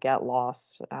kind of like get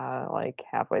lost like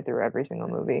halfway through every single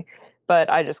movie, but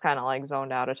I just kind of like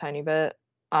zoned out a tiny bit.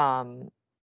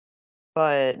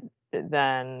 But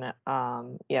then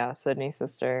yeah, Sydney's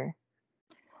sister.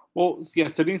 Well, yeah,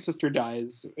 Sydney's sister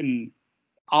dies, and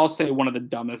I'll say one of the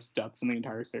dumbest deaths in the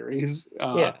entire series.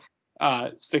 Yeah.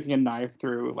 Sticking a knife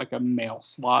through like a mail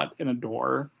slot in a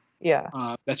door.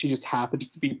 Yeah. That she just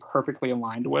happens to be perfectly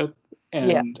aligned with,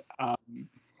 Yeah. and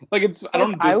like it's I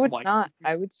don't dislike.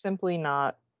 I would simply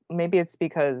not. Maybe it's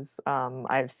because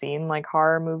I've seen like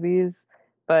horror movies,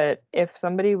 but if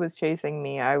somebody was chasing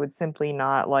me, I would simply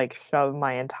not like shove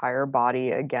my entire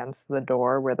body against the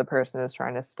door where the person is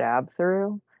trying to stab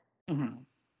through. Mm-hmm.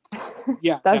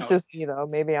 Yeah, that's just me though.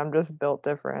 Maybe I'm just built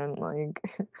different. Like,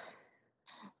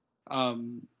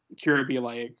 Kira be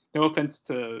like, no offense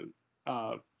to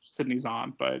Sydney's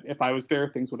aunt, but if I was there,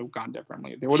 things would have gone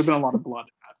differently. There would have been a lot of blood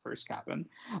in that first cabin.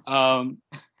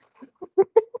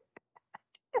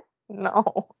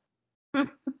 No.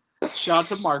 Shout out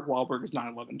to Mark Wahlberg's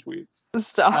 9/11 tweets.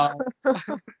 Stop.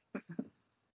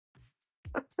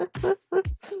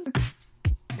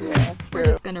 Yeah, we're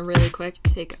just gonna really quick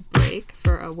take a break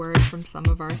for a word from some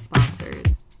of our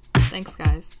sponsors. Thanks,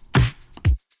 guys.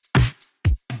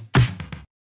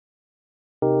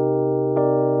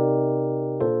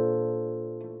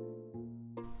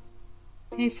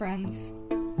 Hey friends,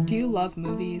 do you love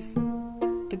movies?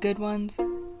 The good ones?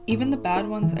 Even the bad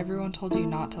ones everyone told you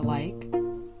not to like?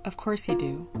 Of course you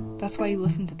do. That's why you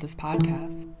listen to this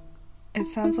podcast. It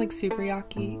sounds like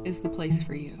Superyaki is the place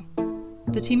for you.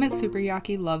 The team at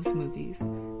Superyaki loves movies,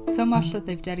 so much that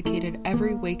they've dedicated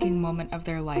every waking moment of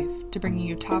their life to bringing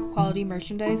you top quality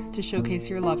merchandise to showcase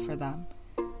your love for them.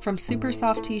 From super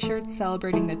soft t-shirts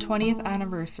celebrating the 20th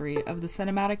anniversary of the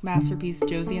cinematic masterpiece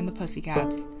Josie and the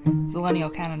Pussycats,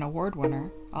 Zillennial Canon Award winner,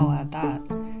 I'll add that,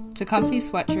 to comfy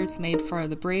sweatshirts made for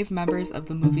the brave members of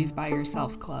the Movies by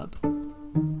Yourself Club.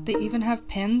 They even have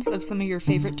pins of some of your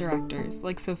favorite directors,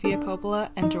 like Sofia Coppola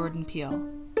and Jordan Peele.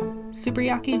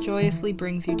 Superyaki joyously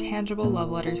brings you tangible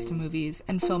love letters to movies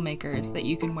and filmmakers that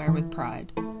you can wear with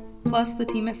pride. Plus, the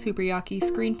team at Superyaki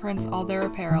screen prints all their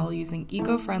apparel using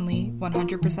eco-friendly,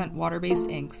 100% water-based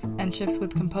inks and ships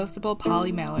with compostable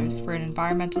poly mailers for an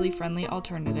environmentally friendly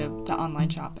alternative to online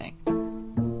shopping.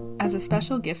 As a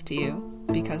special gift to you,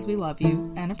 because we love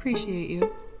you and appreciate you,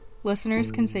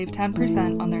 listeners can save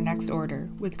 10% on their next order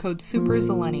with code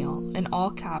SUPERZILLENNIAL in all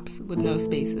caps with no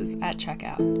spaces at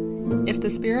checkout. If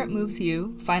the spirit moves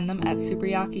you, find them at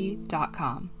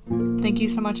superyaki.com. Thank you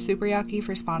so much, Superyaki,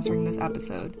 for sponsoring this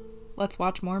episode. Let's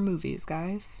watch more movies,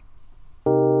 guys.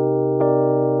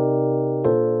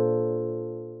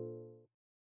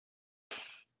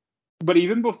 But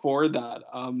even before that,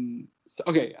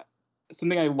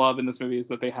 something I love in this movie is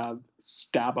that they have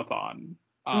Stabathon.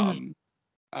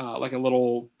 Like a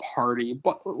little party,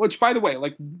 but which, by the way,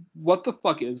 like, what the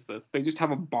fuck is this? They just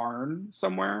have a barn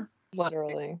somewhere.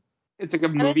 Literally, it's like a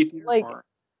movie theater like, barn.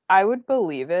 I would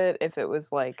believe it if it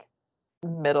was like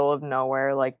middle of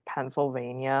nowhere, like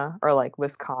Pennsylvania or like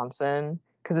Wisconsin,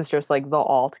 because it's just like the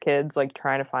alt kids like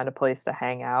trying to find a place to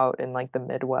hang out in like the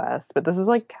Midwest. But this is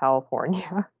like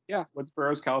California. Yeah,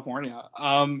 Woodsboro's California.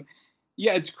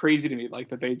 Yeah, it's crazy to me like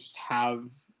that they just have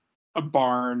a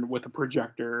barn with a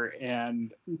projector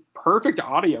and perfect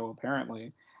audio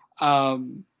apparently.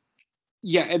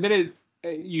 Yeah, and then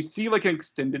you see like an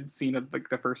extended scene of like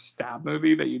the first Stab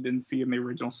movie that you didn't see in the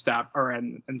original Stab or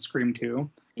in Scream 2.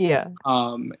 Yeah.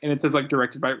 And it says like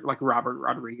directed by like Robert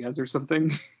Rodriguez or something.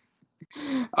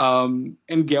 And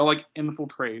Gail like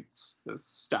infiltrates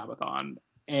this Stabathon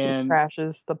and she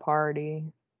crashes the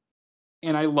party.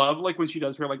 And I love like when she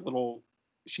does her like little,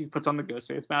 she puts on the ghost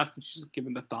face mask and she's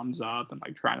giving the thumbs up and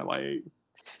like trying to like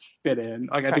fit in.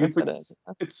 Like I think it's like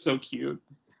it's so cute.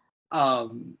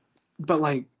 But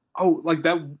like like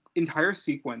that entire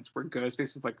sequence where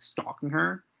Ghostface is like stalking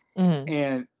her,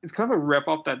 and it's kind of a rip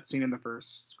off that scene in the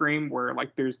first Scream where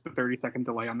like there's the 30-second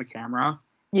delay on the camera.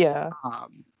 Yeah.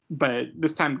 But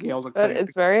this time Gail's like, but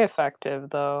it's very effective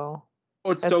though.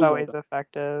 Oh, it's so always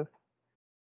effective.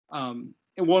 And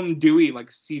when Dewey like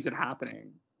sees it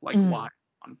happening like live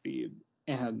on feed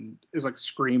and is like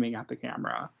screaming at the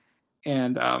camera,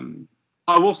 and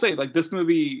I will say like this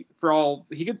movie, for all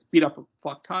he gets beat up a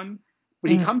fuck ton, but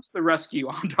he comes to the rescue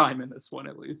on time in this one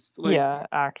at least. Like, yeah,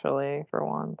 actually, for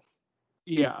once.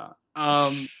 Yeah.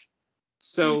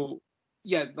 So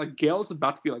yeah, like Gail's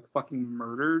about to be like fucking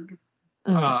murdered.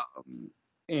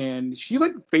 And she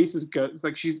like faces guts,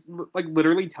 like she's like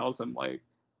literally tells him like,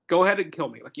 go ahead and kill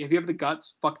me. Like if you have the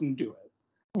guts, fucking do it.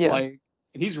 Yeah. Like,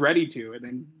 and he's ready to, and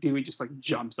then Dewey just like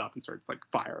jumps up and starts like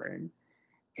firing.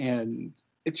 And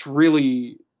it's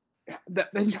really the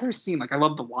entire scene, like I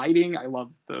love the lighting, I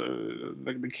love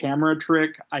the camera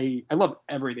trick. I love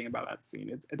everything about that scene.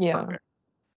 It's perfect.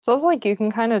 So it's like you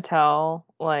can kind of tell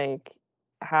like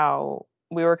how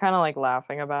we were kind of like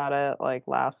laughing about it like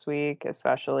last week,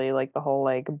 especially like the whole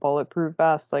like bulletproof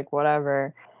vest, like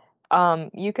whatever.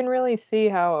 You can really see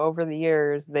how over the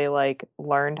years they like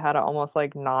learned how to almost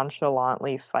like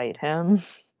nonchalantly fight him.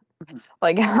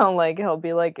 Like how like he'll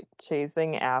be like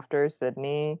chasing after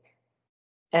Sydney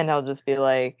and he'll just be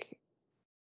like,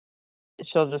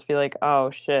 she'll just be like,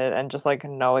 oh shit, and just like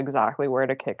know exactly where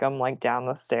to kick him like down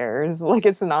the stairs. Like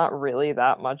it's not really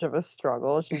that much of a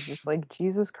struggle. She's just like,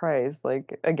 Jesus Christ,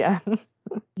 like again.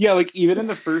 Yeah, like even in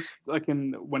the first, like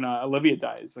when Olivia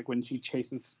dies, like when she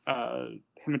chases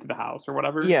him into the house or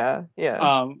whatever. Yeah.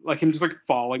 Like him just like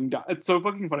falling down. It's so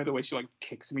fucking funny the way she like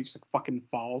kicks him. He just like fucking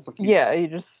falls. Like he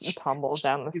just tumbles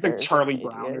down the stairs. He's like Charlie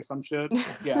Brown or some shit.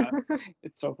 Yeah,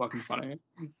 it's so fucking funny.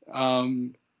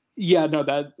 Yeah, no,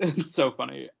 that it's so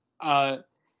funny. And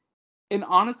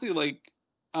honestly, like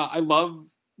I love.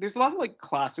 There's a lot of like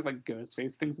classic like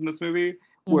Ghostface things in this movie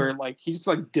where like he just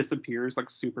like disappears like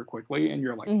super quickly, and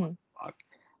you're like, what the fuck?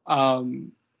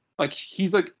 Like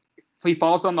he's like he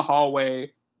falls down the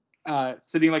hallway.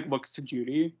 Sydney like looks to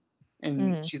Judy,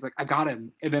 and she's like, I got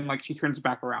him. And then like she turns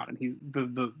back around, and he's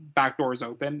the back door is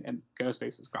open, and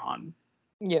Ghostface is gone.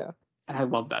 Yeah, and I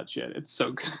love that shit. It's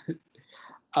so good.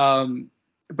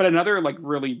 But another like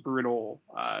really brutal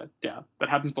death that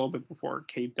happens a little bit before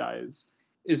Kate dies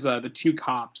is the two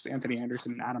cops, Anthony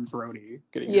Anderson and Adam Brody,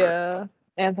 getting hurt.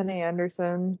 Anthony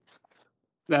Anderson.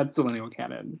 That's the lineal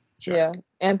canon. Check. Yeah,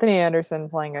 Anthony Anderson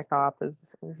playing a cop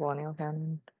is lineal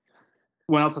canon.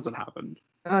 When else has it happened?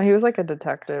 Oh, he was like a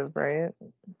detective, right?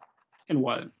 In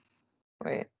what?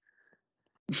 Wait.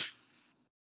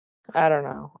 I don't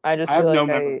know. I just I have feel no like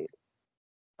memory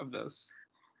of this.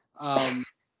 I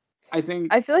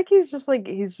feel like he's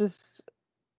just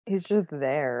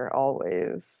there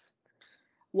always.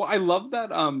 Well, I love that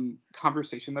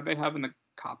conversation that they have in the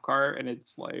cop car, and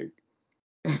it's like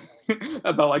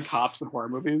about like cops and horror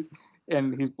movies.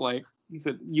 And he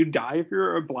said, you die if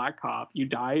you're a black cop, you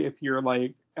die if you're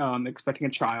like expecting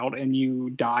a child, and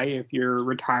you die if you're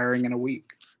retiring in a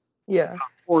week. Yeah.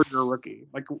 Or you're a rookie.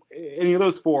 Like any of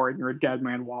those four, and you're a dead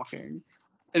man walking.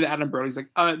 And Adam Brody's like,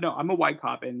 no, I'm a white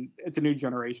cop, and it's a new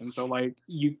generation. So like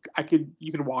you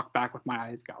could walk back with my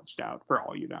eyes gouged out for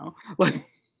all you know. Like,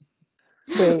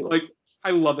 like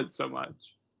I love it so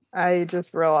much. I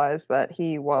just realized that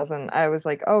he wasn't. I was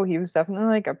like, oh, he was definitely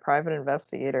like a private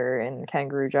investigator in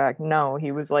Kangaroo Jack. No,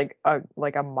 he was like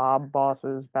a mob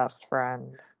boss's best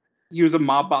friend. He was a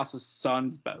mob boss's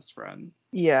son's best friend.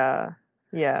 Yeah,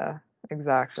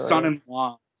 exactly.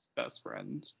 Son-in-law's best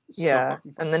friend. Yeah,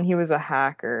 so and then he was a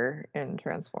hacker in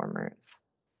Transformers.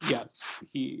 Yes,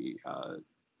 he's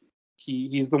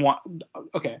the one.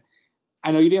 Okay,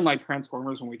 I know you didn't like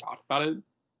Transformers when we talked about it,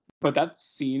 but that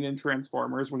scene in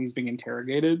Transformers when he's being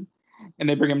interrogated, and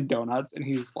they bring him donuts, and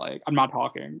he's like, "I'm not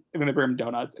talking," and then they bring him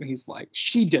donuts, and he's like,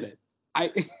 "She did it."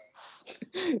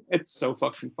 It's so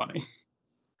fucking funny.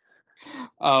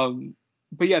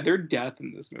 But yeah, their death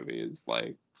in this movie is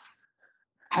like,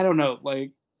 I don't know,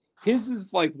 like his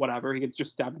is like whatever. He gets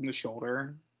just stabbed in the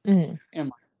shoulder, and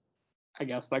like, I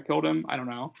guess that killed him. I don't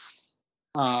know.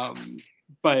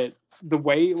 But the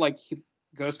way like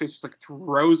Ghostface just like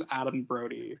throws Adam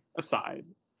Brody aside,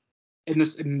 and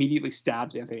just immediately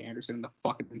stabs Anthony Anderson in the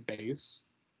fucking face.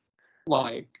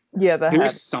 Like,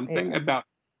 there's something about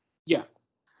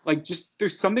like just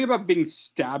there's something about being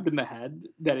stabbed in the head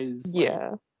that is like,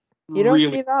 you don't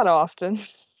see that often.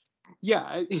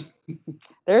 Yeah.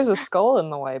 There's a skull in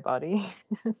the way, buddy.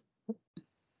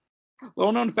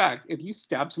 Little known fact: if you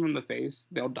stab someone in the face,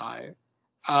 they'll die.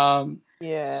 Um,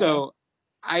 Yeah. so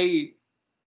I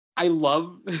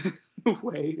love the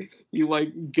way he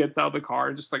like gets out of the car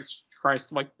and just like tries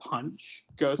to like punch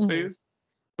Ghostface,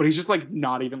 but he's just like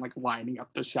not even like lining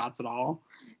up the shots at all.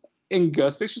 And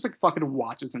Ghostface just like fucking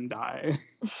watches him die,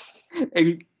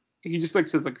 and he just like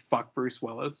says like "fuck Bruce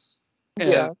Willis," and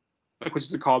Yeah. like which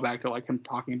is a callback to like him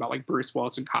talking about like Bruce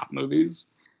Willis in cop movies.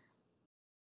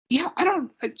 Yeah,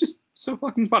 it's just so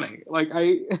fucking funny. Like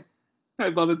I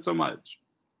love it so much.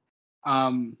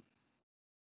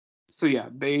 So yeah,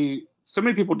 so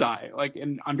many people die like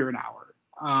in under an hour.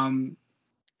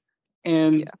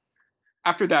 And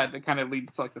after that, that kind of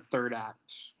leads to like the third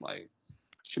act, like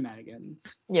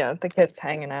shenanigans. Yeah, the kid's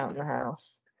hanging out in the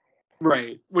house.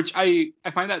 Right, which I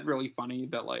find that really funny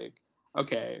that like,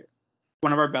 okay,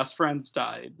 one of our best friends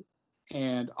died,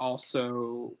 and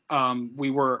also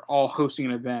we were all hosting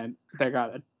an event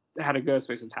that had a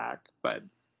Ghostface attack, but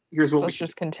here's what let's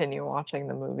just continue watching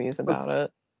the movies about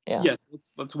it. Yeah. Yes,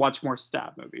 let's watch more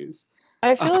stab movies.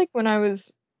 I feel like when I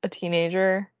was a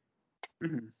teenager,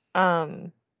 mm-hmm.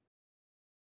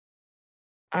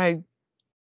 I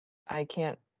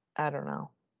can't, I don't know.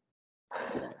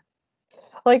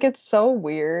 Like, it's so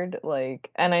weird,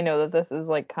 like, and I know that this is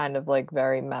like kind of like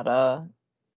very meta,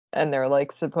 and they're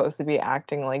like supposed to be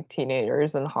acting like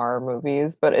teenagers in horror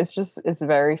movies, but it's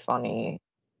very funny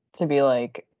to be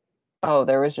like, oh,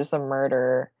 there was just a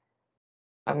murder.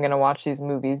 I'm gonna watch these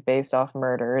movies based off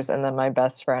murders, and then my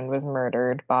best friend was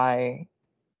murdered by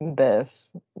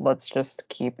this. Let's just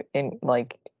keep in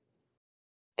like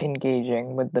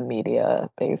engaging with the media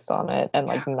based on it and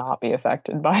like not be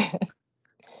affected by it.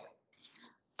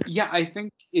 Yeah, I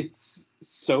think it's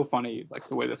so funny, like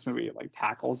the way this movie like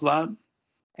tackles that,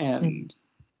 and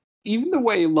even the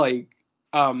way like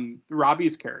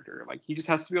Robbie's character, like he just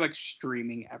has to be like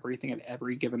streaming everything at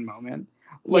every given moment.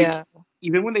 Like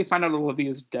even when they find out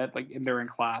Olivia's dead, like they're in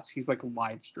class, he's like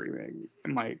live streaming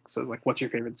and like says like, "What's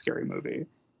your favorite scary movie?"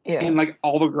 Yeah. And like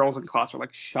all the girls in class are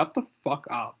like, "Shut the fuck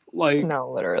up!" Like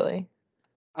no, literally.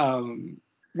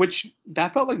 Which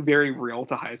that felt like very real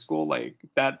to high school. Like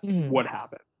that would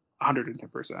happen,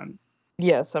 110%.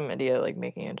 Yeah, some idiot like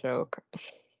making a joke.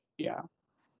 Yeah.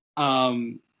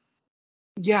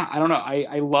 Yeah, I don't know.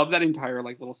 I love that entire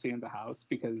like little scene in the house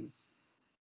because,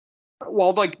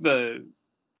 well, like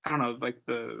I don't know, like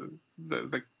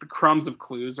the crumbs of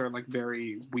clues are like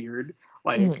very weird.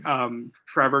 Like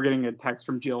Trevor getting a text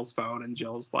from Jill's phone and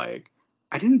Jill's like,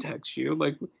 "I didn't text you."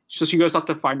 Like, so she goes off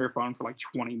to find her phone for like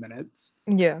 20 minutes.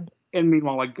 Yeah. And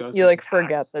meanwhile, like Ghost. You like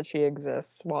forget that she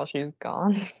exists while she's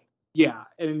gone. Yeah,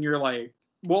 and you're like,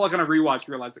 well, like on a rewatch,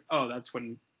 you realize like, oh, that's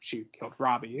when she killed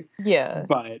Robbie. Yeah.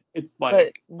 But it's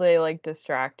like they like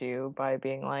distract you by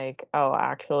being like, oh,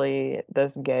 actually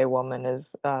this gay woman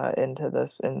is into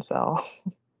this incel.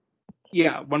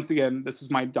 Yeah, once again, this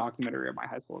is my documentary of my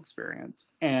high school experience.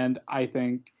 And I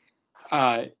think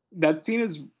that scene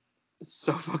is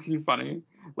so fucking funny.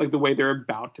 Like the way they're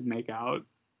about to make out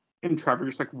and Trevor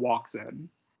just like walks in.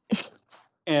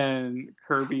 And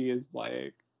Kirby is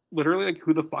like literally like,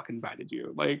 who the fuck invited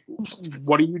you? Like,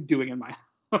 what are you doing in my house?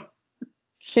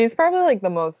 She's probably like the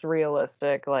most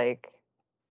realistic like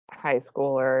high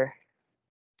schooler.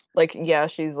 Like, yeah,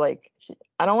 she's like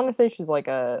I don't want to say she's like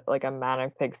a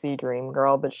manic pixie dream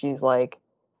girl, but she's like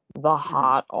the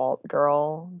hot alt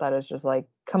girl that is just like,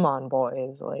 come on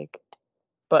boys, like.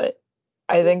 But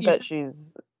I think that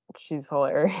she's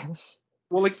hilarious.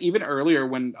 Well, like even earlier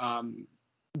when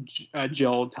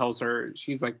Jill tells her,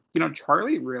 she's like, you know,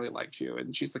 Charlie really likes you,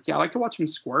 and she's like, yeah, I like to watch him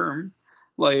squirm.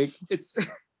 Like it's,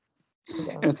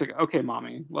 and it's like, okay,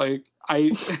 mommy, like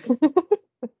I.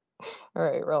 All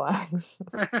right, relax.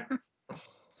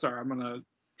 Sorry, I'm gonna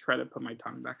try to put my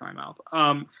tongue back in my mouth.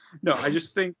 No, I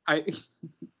just think no,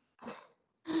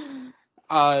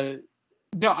 I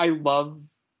love.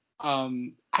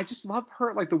 I just love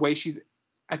her, like the way she's.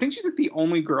 I think she's like the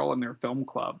only girl in their film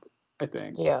club. I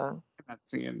think. Yeah. In that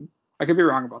scene, I could be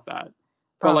wrong about that,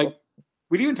 but like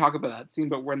we didn't even talk about that scene.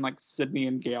 But when like Sydney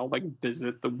and Gail like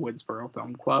visit the Woodsboro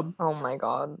Film Club. Oh my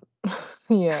god.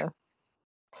 Yeah.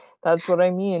 That's what I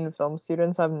mean. Film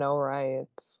students have no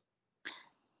rights.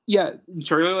 Yeah,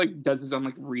 Charlie like does his own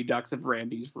like redux of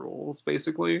Randy's rules,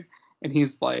 basically, and he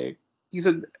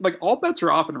said like all bets are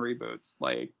off in reboots.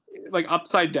 Like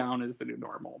Upside Down is the new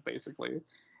normal, basically.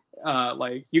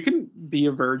 Like you can be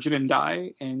a virgin and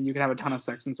die, and you can have a ton of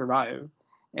sex and survive.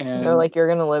 And they're like, you're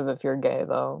gonna live if you're gay,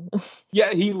 though.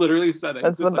 Yeah, he literally said it.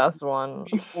 That's the best one.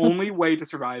 The only way to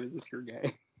survive is if you're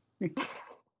gay.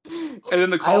 And then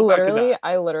the callback to that.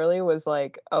 I literally was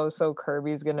like, oh, so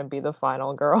Kirby's gonna be the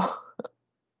final girl.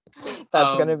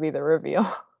 That's gonna be the reveal.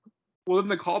 Well, then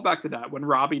the callback to that, when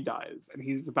Robbie dies and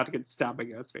he's about to get stabbed by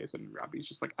Ghostface, and Robbie's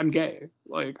just like, I'm gay.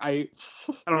 Like, I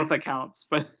don't know if that counts,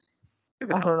 but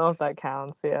I don't know if that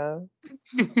counts, yeah.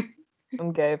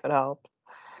 I'm gay if it helps.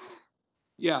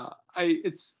 Yeah, I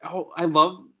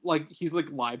love, like, he's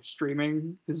like live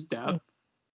streaming his death,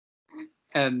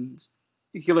 and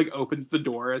he like opens the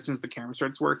door as soon as the camera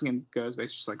starts working, and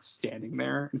Ghostface just like standing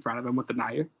there in front of him with the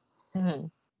knife. Mm-hmm.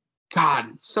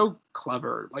 God, it's so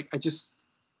clever. Like,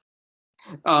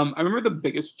 I remember the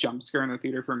biggest jump scare in the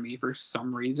theater for me, for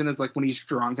some reason, is like when he's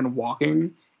drunk and walking,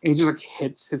 and he just like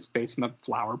hits his face in the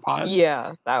flower pot.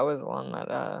 Yeah, that was one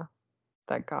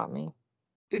that got me.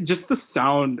 Just the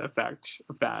sound effect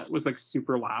of that was like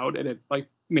super loud, and it like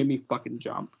made me fucking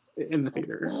jump in the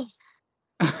theater.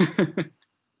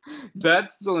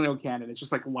 That's Zeleno canon. It's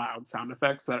just like loud sound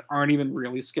effects that aren't even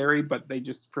really scary, but they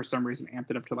just for some reason amped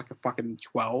it up to like a fucking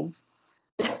 12,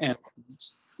 and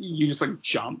you just like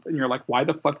jump, and you're like, why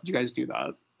the fuck did you guys do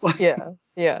that? Like,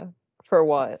 yeah. For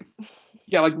what?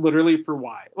 yeah, like literally for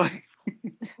why? Like,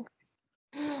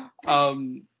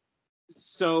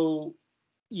 so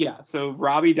yeah, so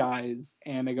Robbie dies,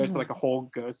 and it goes to like a whole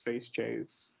Ghostface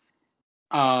chase,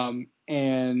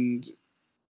 and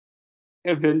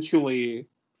eventually,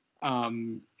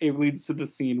 it leads to the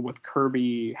scene with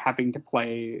Kirby having to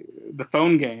play the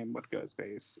phone game with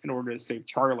Ghostface in order to save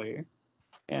Charlie.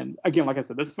 And again, like I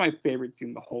said, this is my favorite scene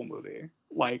in the whole movie.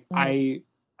 Like, I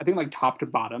think like top to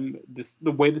bottom,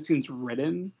 the way the scene's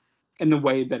written, and the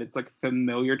way that it's like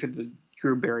familiar to the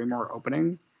Drew Barrymore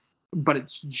opening, but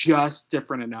it's just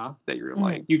different enough that you're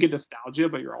like, you get nostalgia,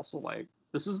 but you're also like,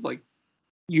 this is like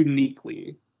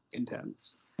uniquely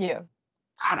intense. Yeah.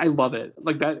 God, I love it.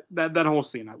 Like that whole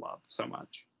scene I love so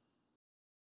much.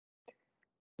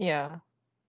 Yeah.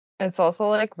 It's also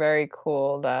like very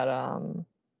cool that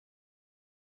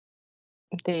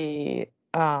the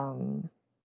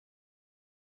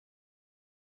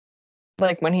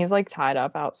like when he's like tied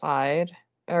up outside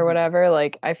or whatever,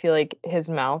 like I feel like his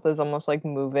mouth is almost like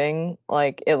moving.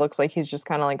 Like it looks like he's just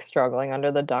kind of like struggling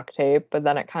under the duct tape, but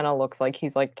then it kind of looks like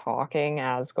he's like talking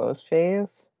as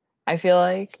Ghostface. I feel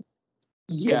like.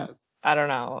 Yes. I don't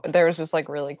know. There was just like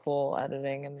really cool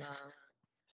editing and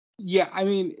Yeah, I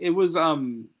mean, it was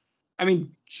I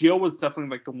mean, Jill was definitely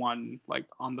like the one like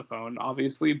on the phone,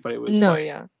 obviously, but it was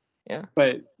yeah.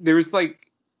 But there was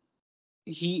like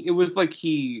it was like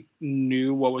he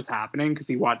knew what was happening because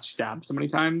he watched Stab so many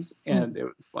times, and it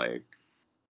was like,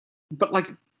 but like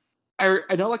I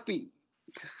know like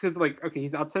because like, okay,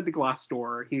 he's outside the glass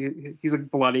door, he's like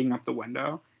bloodying up the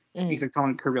window. He's like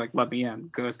telling Kirby, like, let me in,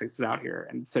 Ghostface is out here,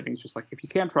 and Sydney's just like, if you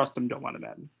can't trust him, don't let him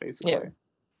in, basically.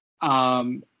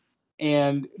 And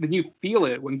then you feel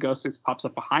it when Ghostface pops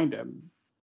up behind him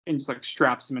and just like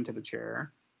straps him into the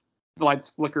chair. The lights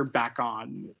flicker back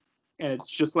on, and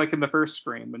it's just like in the first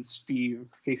Scream when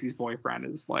Steve, Casey's boyfriend,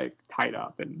 is like tied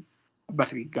up and about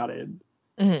to be gutted.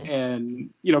 And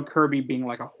you know, Kirby being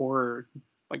like a horror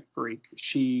like freak,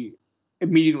 she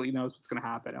immediately knows what's going to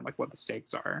happen and like what the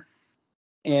stakes are.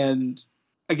 And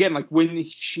again, like when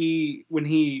he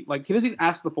like, he doesn't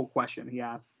ask the full question. He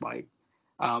asks like,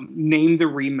 name the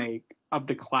remake of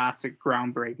the classic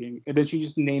groundbreaking, and then she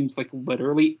just names like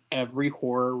literally every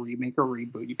horror remake or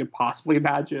reboot you could possibly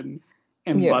imagine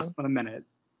in less than a minute.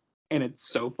 And it's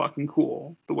so fucking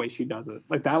cool the way she does it.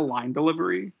 Like that line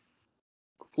delivery,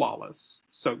 flawless,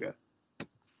 so good.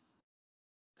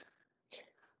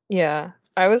 Yeah.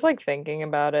 I was like thinking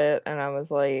about it and I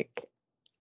was like,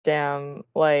 damn,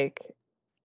 like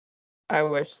I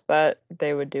wish that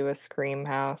they would do a Scream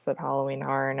house at Halloween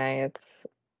Horror Nights.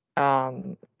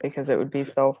 Because it would be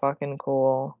so fucking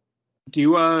cool.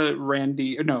 Do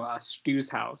Stu's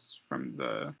house from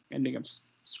the ending of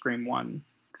Scream 1.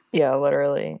 Yeah,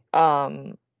 literally.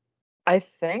 I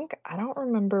think I don't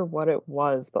remember what it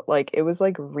was, but like it was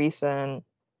like recent.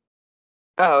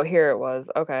 Oh, here it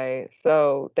was. Okay.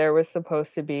 So there was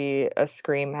supposed to be a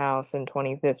Scream house in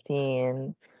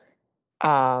 2015.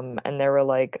 And there were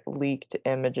like leaked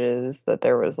images that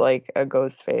there was like a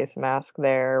ghost face mask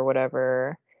there or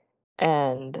whatever.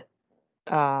 And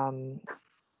um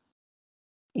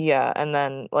yeah, and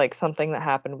then like something that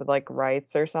happened with like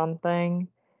rights or something.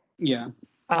 Yeah.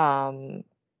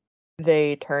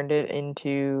 They turned it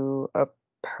into a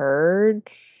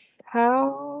purge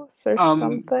house or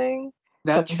something.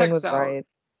 That Something checks with out.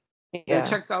 rights. That Yeah.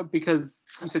 checks out because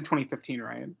you said 2015,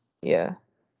 right? Yeah.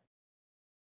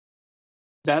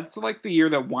 That's like the year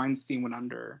that Weinstein went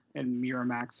under and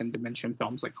Miramax and Dimension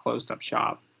Films like closed up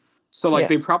shop. So like Yeah.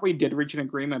 they probably did reach an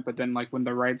agreement, but then like when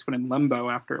the rights went in limbo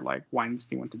after like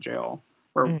Weinstein went to jail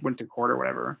or went to court or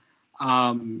whatever,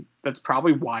 that's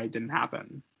probably why it didn't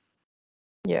happen.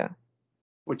 Yeah.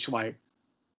 Which like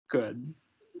good.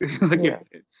 Like Yeah.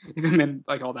 if it meant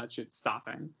like all that shit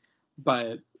stopping.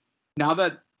 But now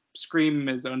that Scream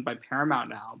is owned by Paramount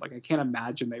now, like I can't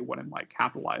imagine they wouldn't like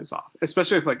capitalize off,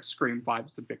 especially if like Scream 5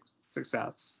 is a big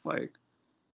success. Like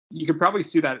you could probably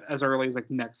see that as early as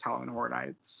like next Halloween Horror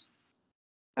Nights.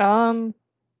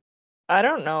 I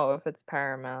don't know if it's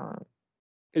Paramount.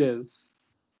 It is.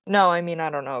 No, I mean I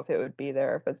don't know if it would be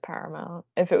there if it's Paramount.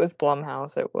 If it was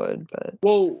Blumhouse, it would, but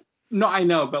Well, no, I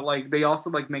know, but like they also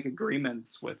like make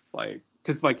agreements with like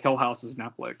because like Hill House is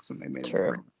Netflix and they made an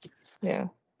agreement. Yeah.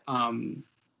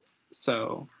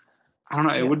 So I don't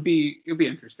know. Yeah. It'd be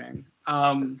interesting.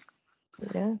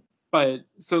 Yeah. But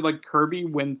so like Kirby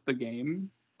wins the game.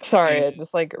 Sorry, And, I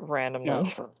just like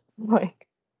randomly like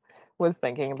was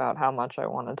thinking about how much I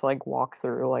wanted to like walk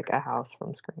through like a house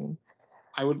from Scream.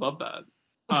 I would love that.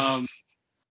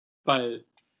 But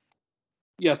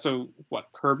yeah, so what?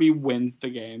 Kirby wins the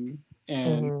game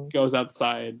and goes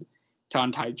outside to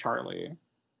untie Charlie,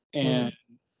 and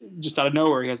just out of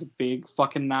nowhere, he has a big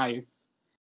fucking knife,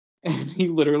 and he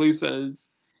literally says,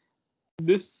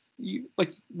 "This, you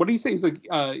like, what do you say?" He's like,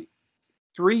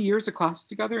 3 years of classes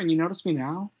together, and you notice me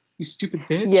now, you stupid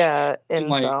bitch. Yeah, and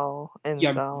like,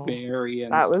 incel. very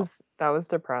incel. That was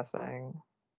depressing.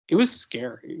 It was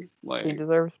scary. Like she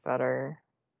deserves better.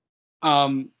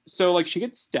 So like she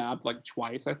gets stabbed like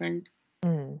twice, I think.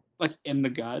 Like in the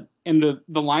gut. And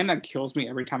the line that kills me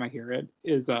every time I hear it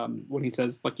is when he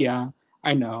says, like, yeah,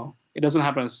 I know. It doesn't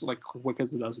happen as like quick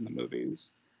as it does in the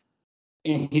movies.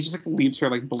 And he just like leaves her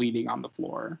like bleeding on the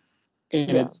floor.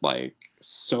 And it's like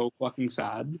so fucking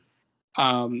sad.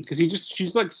 Because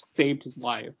she's like saved his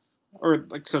life. Or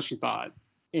like so she thought.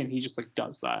 And he just like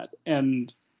does that.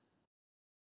 And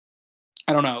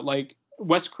I don't know, like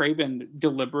Wes Craven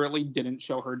deliberately didn't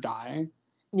show her die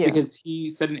because he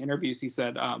said in interviews, he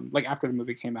said, like after the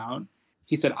movie came out,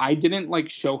 he said, I didn't like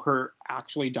show her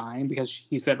actually dying because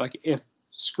he said like if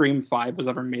Scream 5 was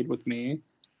ever made with me,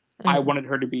 I wanted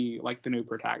her to be like the new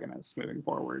protagonist moving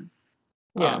forward.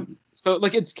 So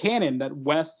like it's canon that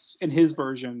Wes in his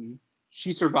version,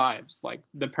 she survives. Like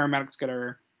the paramedics get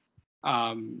her,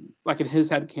 like in his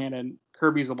head canon,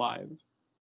 Kirby's alive.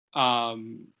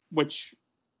 Which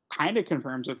kind of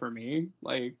confirms it for me,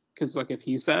 like, because like if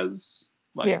he says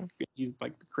like he's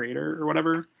like the creator or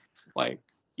whatever, like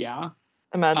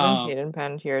imagine Hayden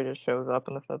Panettiere just shows up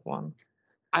in the fifth one.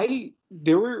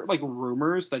 There were like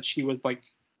rumors that she was like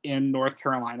in North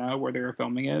Carolina where they were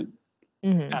filming it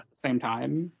at the same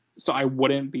time, so I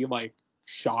wouldn't be like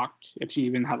shocked if she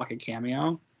even had like a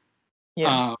cameo.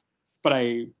 But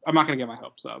I'm not gonna get my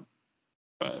hopes up,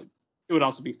 but it would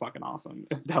also be fucking awesome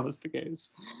if that was the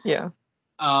case.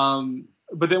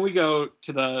 But then we go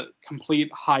to the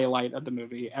complete highlight of the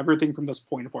movie. Everything from this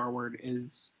point forward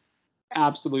is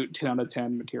absolute 10 out of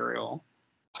 10 material.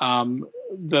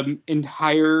 The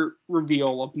entire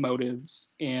reveal of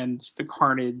motives and the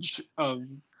carnage of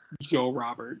Joe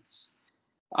Roberts.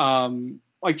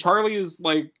 Like Charlie is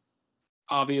like,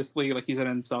 obviously, like he's an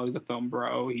incel, he's a film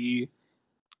bro. He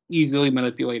easily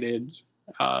manipulated.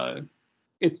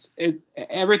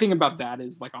 Everything about that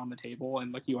is like on the table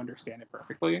and like you understand it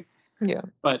perfectly.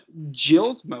 But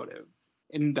Jill's motive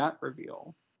in that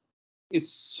reveal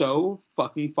is so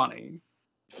fucking funny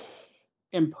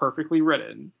and perfectly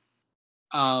written.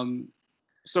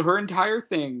 So her entire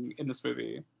thing in this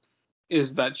movie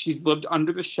is that she's lived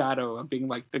under the shadow of being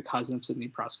like the cousin of Sidney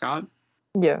Prescott.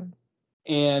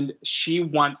 And she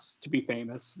wants to be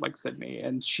famous like Sidney.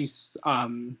 And she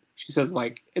says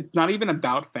like, it's not even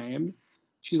about fame.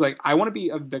 She's like, I want to be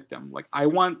a victim. Like, she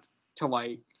wants to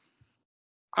take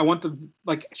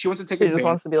advantage. She just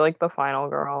wants to be like the final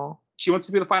girl. She wants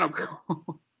to be the final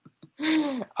girl.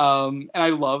 And I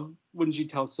love when she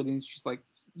tells Sidney, she's like,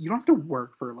 you don't have to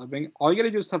work for a living. All you got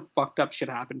to do is have fucked up shit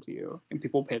happen to you and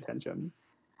people pay attention.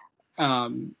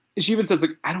 She even says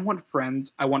like, I don't want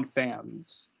friends. I want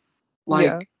fans.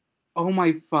 Like, oh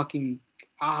my fucking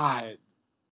God.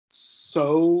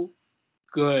 So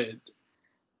good.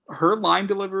 Her line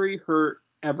delivery, her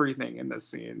everything in this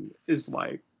scene is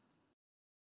like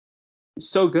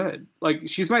so good. Like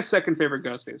she's my second favorite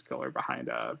Ghostface killer behind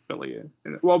Billy.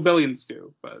 Well, Billy and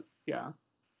Stu, but yeah.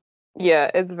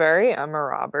 Yeah, it's very Emma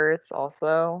Roberts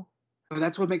also. But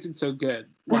that's what makes it so good.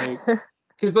 Like,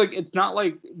 because like it's not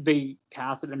like they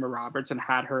casted Emma Roberts and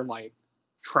had her like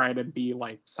try to be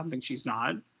like something she's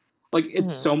not. Like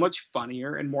it's so much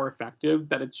funnier and more effective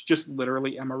that it's just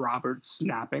literally Emma Roberts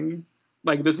snapping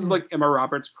Like, this is like Emma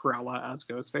Roberts Cruella as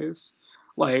Ghostface.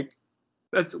 Like,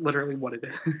 that's literally what it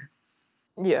is.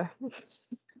 Yeah.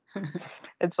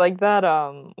 It's like that,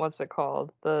 what's it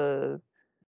called? The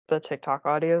TikTok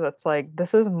audio that's like,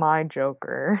 this is my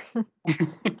Joker.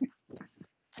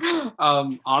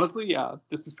 Honestly, yeah,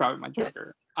 this is probably my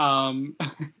Joker.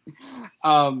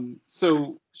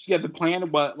 So yeah, the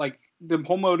plan, what, like, the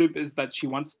whole motive is that she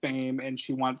wants fame and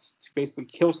she wants to basically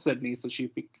kill Sydney so she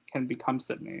can become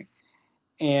Sydney.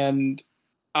 And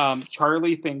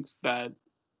Charlie thinks that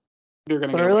they're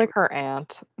gonna So get they're away like with her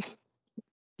aunt.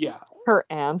 Yeah. Her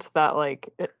aunt that like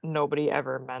nobody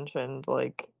ever mentioned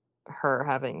like her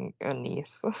having a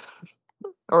niece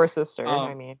or a sister.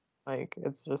 I mean, like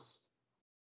it's just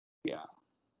Yeah.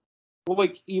 Well,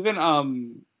 like, even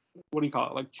what do you call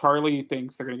it? Like, Charlie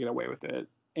thinks they're gonna get away with it,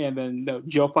 and then no,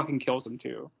 Jill fucking kills him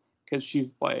too, because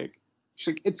she's like,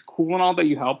 it's cool and all that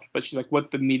you helped, but she's like,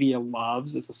 what the media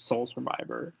loves is a soul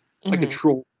survivor, like a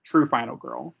true final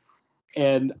girl,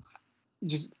 and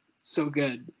just so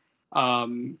good.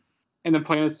 And the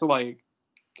plan is to like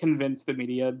convince the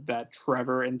media that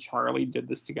Trevor and Charlie did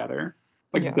this together,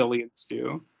 like Billy and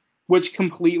Stu, which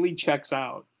completely checks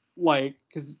out. Like,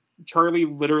 because Charlie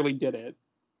literally did it,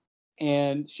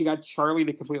 and she got Charlie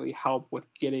to completely help with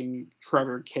getting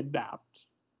Trevor kidnapped.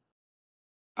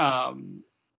 And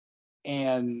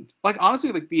like,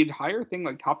 honestly, like, the entire thing,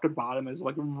 like, top to bottom, is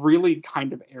like really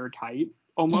kind of airtight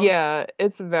almost. yeah,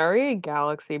 it's very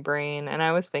galaxy brain, and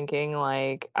I was thinking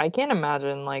like I can't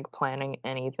imagine like planning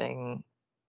anything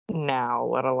now,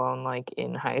 let alone like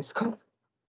in high school.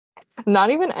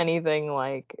 Not even anything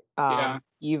like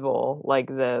evil like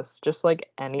this, just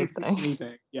like anything.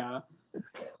 Anything, yeah.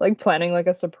 Like planning like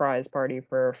a surprise party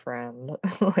for a friend.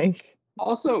 Like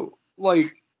Also,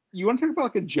 like, you want to talk about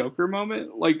like a Joker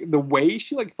moment? Like, the way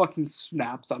she like fucking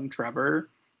snaps on Trevor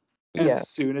as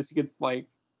soon as he gets like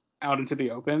out into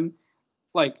the open.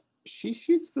 Like, she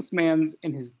shoots this man's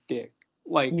in his dick.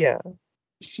 Like,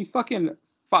 she fucking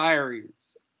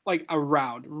fires like a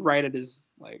round right at his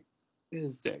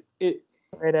dick. It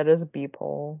right at his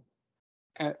beephole.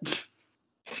 Right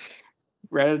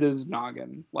at his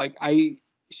noggin. Like,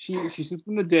 she shoots him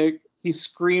in the dick. He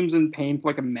screams in pain for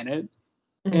like a minute,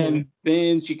 and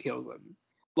then she kills him.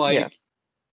 Like,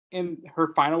 and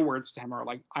her final words to him are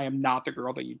like, "I am not the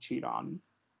girl that you cheat on."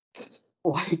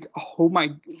 Like, oh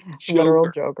my,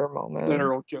 Literal Joker moment.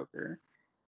 Literal Joker.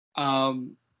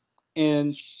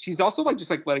 And she's also like just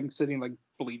like letting Sydney like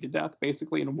bleed to death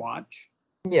basically and watch.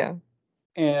 Yeah.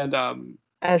 And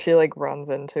as she like runs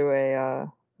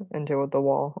into the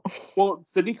wall. Well,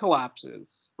 Sydney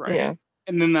collapses, right? Yeah.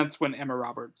 And then that's when Emma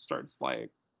Roberts starts like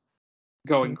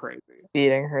going crazy,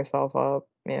 beating herself up.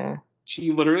 Yeah.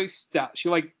 She literally she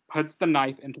like puts the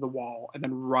knife into the wall and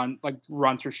then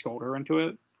runs her shoulder into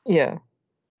it. Yeah.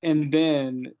 And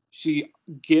then she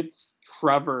grabs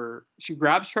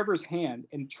Trevor's hand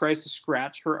and tries to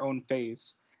scratch her own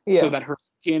face so that her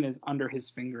skin is under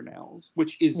his fingernails,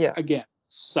 which is again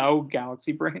so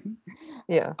galaxy brain.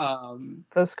 Yeah.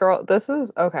 This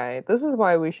is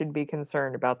why we should be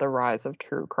concerned about the rise of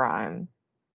true crime.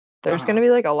 There's going to be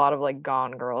like a lot of like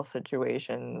Gone Girl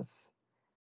situations,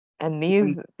 and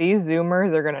these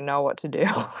Zoomers are going to know what to do.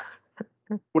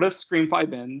 What if Scream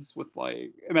 5 ends with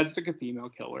like, imagine it's like a female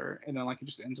killer, and then like it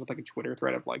just ends with like a Twitter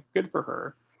thread of like, good for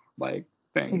her, like,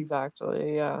 things.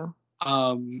 Exactly. Yeah.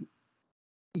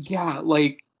 Yeah,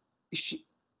 like, she,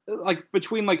 like,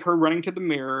 between like her running to the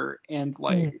mirror and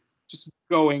like just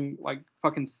going like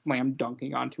fucking slam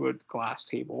dunking onto a glass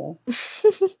table,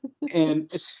 and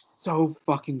it's so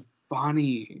fucking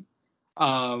funny.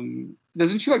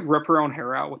 Doesn't she like rip her own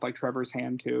hair out with like Trevor's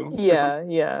hand too?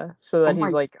 Yeah. So that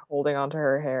he's like holding onto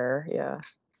her hair. Yeah.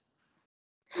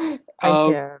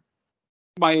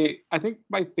 I think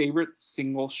my favorite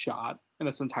single shot in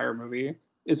this entire movie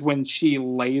is when she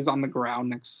lays on the ground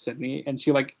next to Sydney and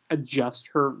she like adjusts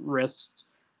her wrist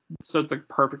so it's like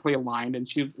perfectly aligned, and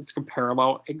it's like a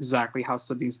parallel exactly how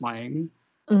Sydney's laying.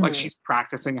 Like, she's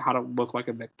practicing how to look like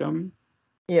a victim.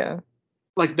 Yeah.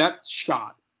 Like, that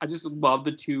shot, I just love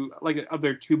the two, like, of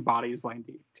their two bodies laying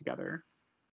together.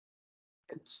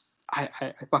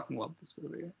 I fucking love this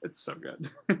movie. It's so good.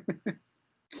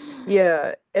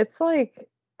 Yeah, it's like,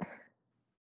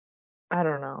 I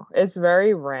don't know. It's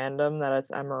very random that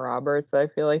it's Emma Roberts, I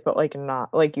feel like, but like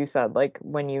not like you said, like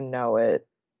when you know it,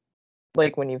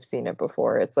 like when you've seen it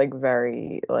before, it's like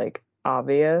very like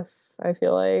obvious, I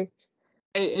feel like.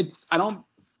 It's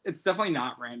definitely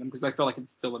not random because I feel like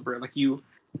it's deliberate. Like,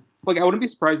 I wouldn't be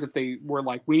surprised if they were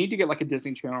like, we need to get like a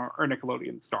Disney Channel or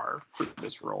Nickelodeon star for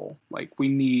this role. Like, we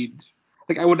need,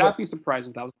 like, I would not be surprised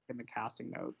if that was like in the casting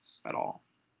notes at all.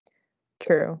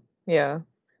 True. Yeah.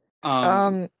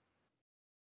 Um,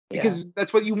 Yeah. because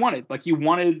that's what you wanted. Like, you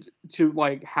wanted to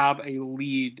like have a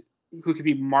lead who could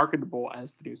be marketable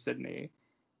as the new Sydney,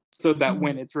 so that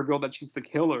when it's revealed that she's the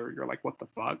killer, you're like, what the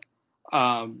fuck?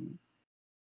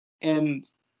 And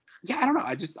yeah, I don't know.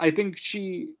 I think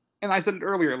she, and I said it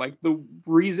earlier, like the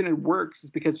reason it works is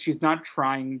because she's not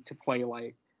trying to play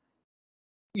like,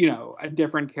 a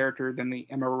different character than the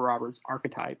Emma Roberts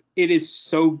archetype. It is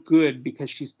so good because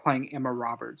she's playing Emma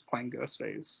Roberts, playing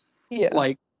Ghostface. Yeah.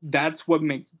 Like, that's what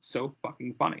makes it so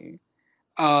fucking funny.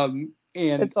 And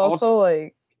it's also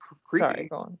like creepy. Sorry,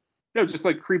 go on. No, just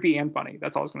like creepy and funny.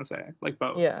 That's all I was gonna say. Like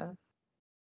both. Yeah.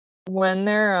 When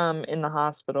they're in the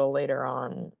hospital later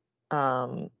on,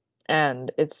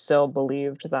 and it's still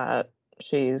believed that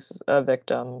she's a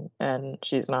victim and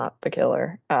she's not the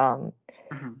killer. And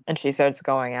she starts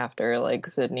going after like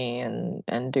Sydney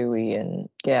and Dewey and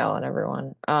Gail and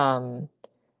everyone.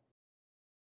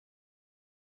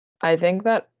 I think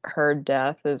that her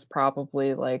death is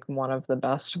probably like one of the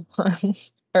best ones.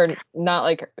 Or not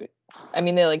like, I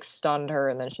mean, they like stunned her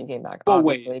and then she came back, Well,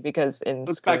 obviously, wait. because in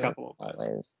Let's Scream, back up a little bit.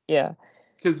 always, yeah.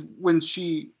 Because when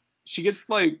she gets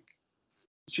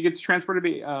transported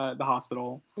to the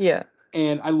hospital. Yeah.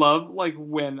 And I love like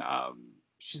when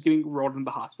she's getting rolled into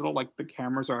the hospital, like the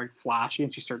cameras are like flashy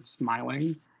and she starts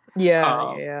smiling.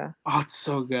 Yeah. Oh, it's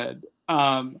so good.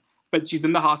 But she's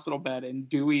in the hospital bed and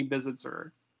Dewey visits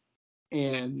her.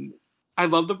 And I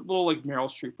love the little like Meryl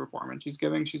Streep performance she's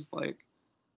giving. She's like,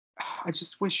 I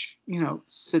just wish,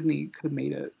 Sydney could have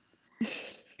made it.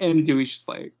 And Dewey's just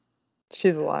like,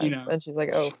 she's alive. And she's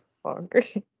like, oh, fuck.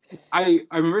 I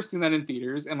remember seeing that in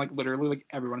theaters, and like literally like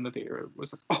everyone in the theater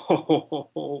was like,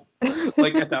 oh,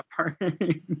 like at that part.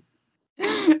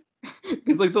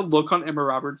 Because like the look on Emma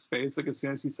Roberts' face, like as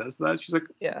soon as he says that, she's like,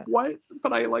 yeah, what?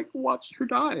 But I like watched her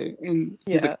die. And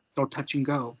he's like, it's no touch and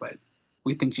go, but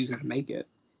we think she's gonna make it.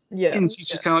 Yeah. And she's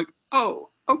just kind of like, oh,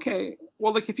 okay.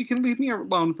 Well, like if you can leave me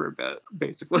alone for a bit,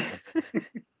 basically.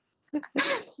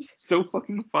 So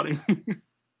fucking funny.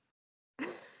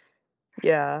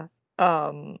 Yeah.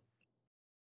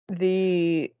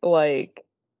 The like,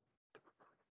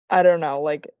 I don't know,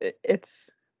 like it's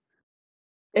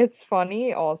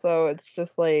funny. Also, it's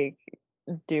just like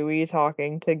Dewey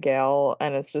talking to Gail,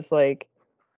 and it's just like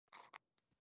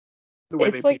The way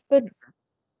it's like the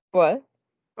what?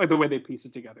 Like the way they piece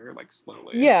it together, like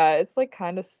slowly. Yeah, it's like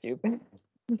kind of stupid,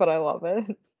 but I love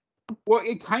it. Well,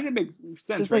 it kind of makes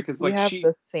sense, just, right? Because like have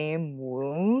the same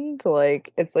wound.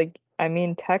 Like it's like, I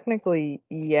mean, technically,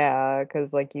 yeah,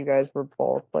 because like you guys were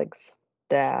both like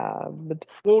stabbed.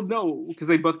 Well, no, because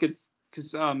they both because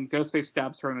Ghostface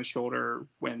stabs her in the shoulder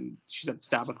when she's at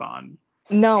Stabathon.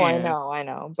 No, I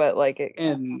know, but like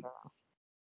and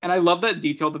I love that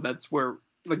detail that's where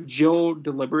like Jill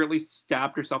deliberately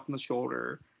stabbed herself in the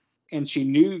shoulder, and she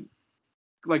knew,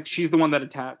 like she's the one that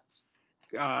attacked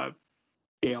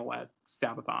Gail at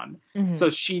Stabathon,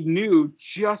 so she knew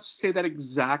just to say that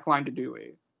exact line to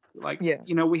Dewey, like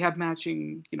we have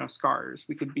matching scars,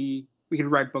 we could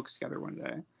write books together one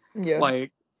day,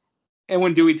 like. And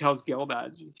when Dewey tells Gail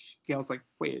that, Gail's like,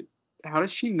 wait, how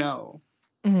does she know?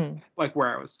 Like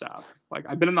where I was stabbed? Like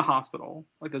I've been in the hospital.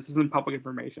 Like this isn't public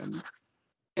information.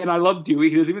 And I love Dewey.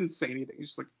 He doesn't even say anything. He's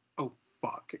just like, oh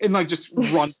fuck, and like just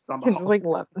runs down the hall. Like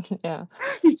yeah.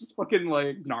 He just fucking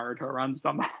like Naruto runs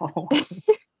down the hall.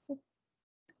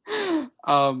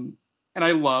 And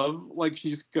I love like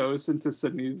she just goes into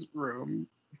Sydney's room,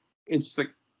 and she's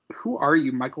like, who are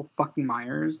you, Michael fucking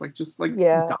Myers? Like just like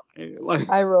die. Like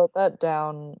I wrote that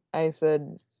down. I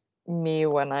said, me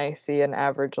when I see an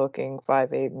average looking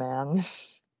 5'8" man.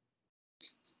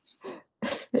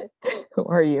 Who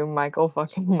are you, Michael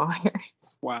fucking Myers?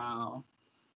 Wow.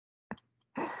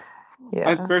 Yeah.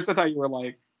 At first I thought you were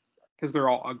like, because they're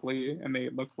all ugly and they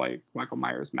look like Michael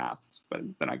Myers masks, but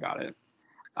then I got it.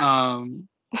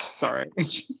 Sorry.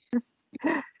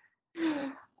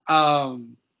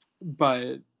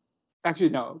 But actually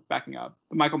no, backing up.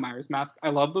 The Michael Myers mask. I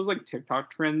love those like TikTok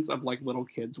trends of like little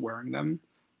kids wearing them.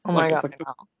 Oh my God.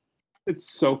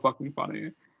 It's so fucking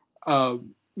funny.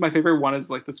 My favorite one is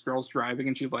like this girl's driving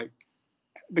and she's like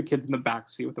the kid's in the back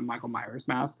seat with the Michael Myers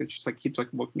mask and she's like keeps like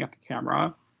looking at the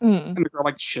camera. And the girl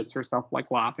like shits herself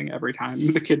like laughing every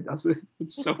time the kid does it.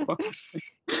 It's so fucking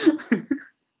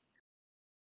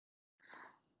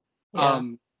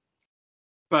funny.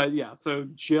 But yeah, so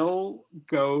Jill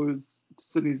goes to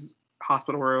Sydney's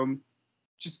hospital room,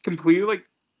 just completely like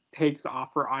takes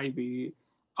off her IV,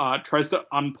 tries to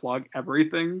unplug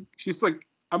everything. She's like,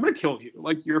 I'm gonna kill you.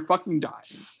 Like you're fucking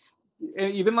dying.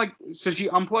 And even like, so she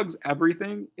unplugs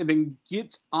everything and then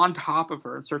gets on top of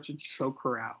her and starts to choke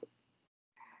her out.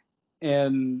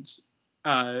 and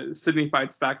Sydney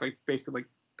fights back, like basically like,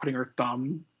 putting her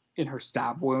thumb in her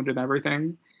stab wound and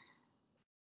everything.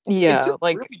 It's Yeah, a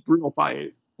really brutal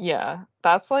fight. Yeah,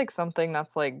 that's like something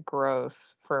that's like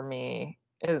gross for me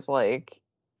is like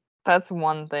that's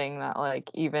one thing that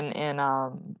like even in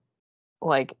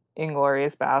like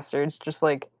Inglorious Bastards, just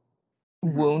like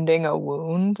wounding a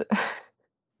wound.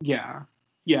 Yeah.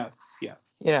 Yes.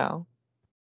 You know.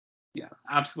 Yeah,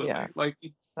 absolutely. Yeah. Like,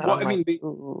 That I'm like,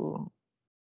 ooh.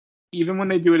 Even when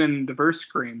they do it in the verse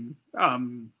Scream,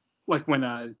 like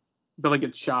when Billy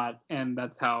gets shot and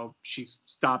that's how she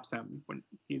stops him when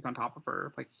he's on top of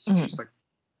her. Like she just like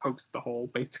pokes the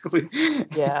hole basically.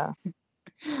 Yeah.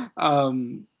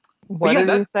 What did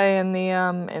we say in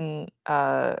the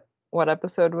what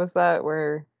episode was that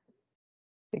where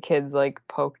the kids like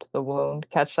poked the wound?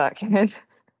 Catch that kid.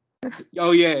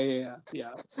 Oh yeah.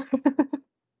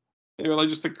 They were like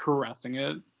just like caressing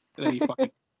it, and then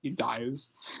he dies.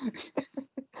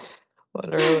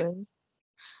 Literally.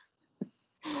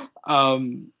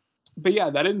 But yeah,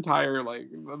 that entire like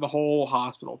the whole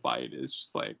hospital fight is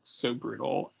just like so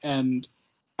brutal, and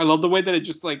I love the way that it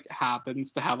just like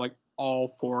happens to have like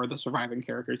all four of the surviving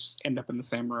characters just end up in the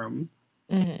same room,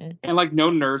 and like no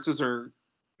nurses or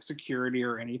security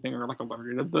or anything are like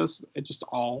alerted of this. It just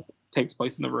all takes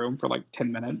place in the room for like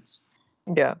 10 minutes.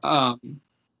 Yeah.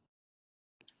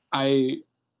 I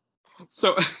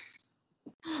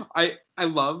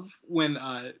love when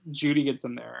Judy gets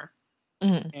in there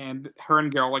and her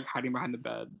and Gale like hiding behind the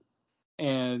bed,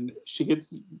 and she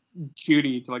gets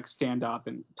Judy to like stand up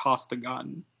and toss the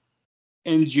gun,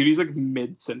 and Judy's like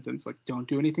mid sentence like don't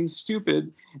do anything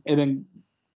stupid, and then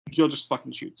Jill just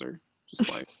fucking shoots her, just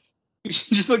like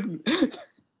just like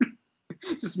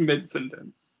just mid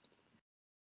sentence,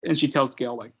 and she tells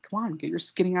Gale like come on, get your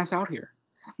skinny ass out here,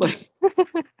 like.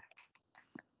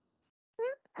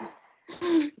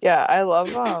 Yeah, I love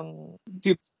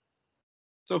Dude,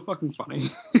 so fucking funny.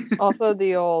 Also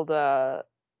the old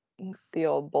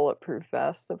bulletproof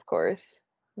vest, of course.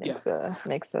 Makes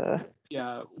a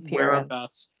yeah, wear a appearance.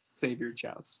 vest, save your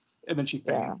chest, and then she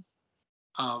faints.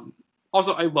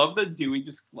 Also, I love that Dewey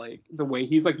just like the way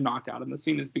he's like knocked out in the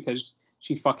scene is because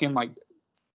she fucking like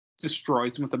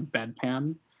destroys him with a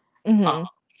bedpan.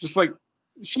 Just like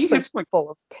she hits him like full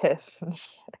of piss and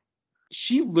shit.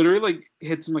 She literally like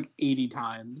hits him like 80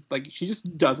 times. Like she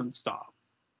just doesn't stop.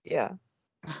 Yeah.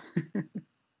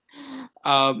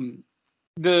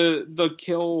 The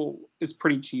kill is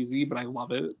pretty cheesy, but I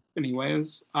love it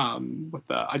anyways. I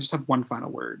just have one final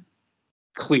word.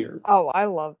 Clear. Oh, I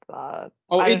loved that.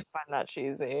 I didn't find that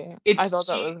cheesy. I thought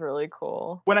that was really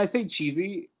cool. When I say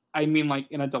cheesy, I mean like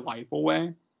in a delightful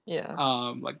way. Yeah.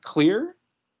 Like clear.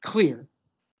 And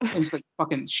just like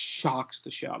fucking shocks the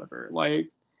shit out of her. Like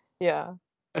yeah.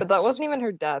 But that wasn't even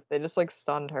her death. They just like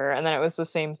stunned her, and then it was the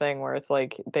same thing where it's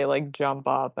like they like jump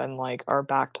up and like are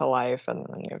back to life, and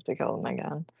then you have to kill them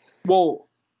again. Well,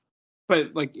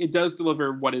 but like it does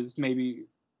deliver what is maybe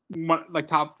one, like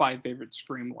top 5 favorite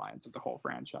Scream lines of the whole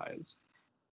franchise.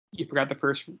 You forgot the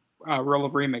first rule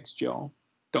of remix, Jill.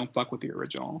 Don't fuck with the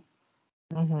original.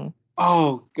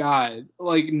 Oh God,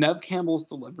 like Neve Campbell's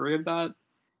delivery of that.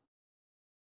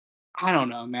 I don't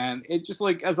know, man. It just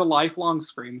like as a lifelong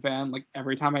Scream fan, like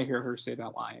every time I hear her say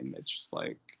that line, it's just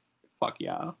like, fuck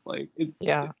yeah, like it.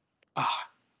 Yeah.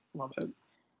 Love it.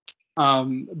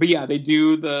 But yeah, they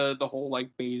do the whole like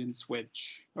bait and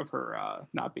switch of her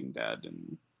not being dead,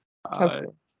 and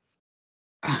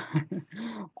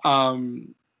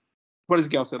what does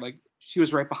Gail say? Like she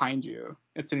was right behind you,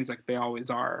 and Sydney's like they always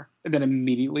are, and then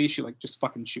immediately she like just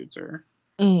fucking shoots her.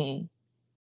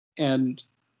 And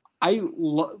I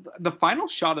love the final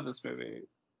shot of this movie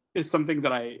is something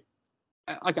that I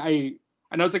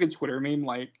know it's like a Twitter meme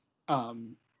like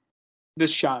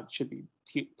this shot should be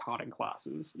taught in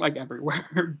classes like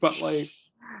everywhere, but like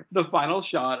the final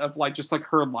shot of like just like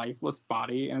her lifeless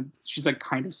body and she's like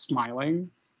kind of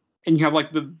smiling, and you have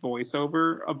like the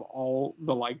voiceover of all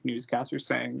the like newscasters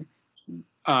saying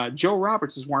Joe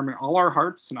Roberts is warming all our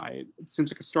hearts tonight. It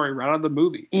seems like a story right out of the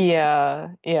movie. Yeah.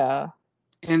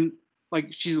 And like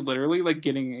she's literally like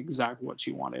getting exactly what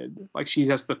she wanted. Like she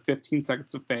has the 15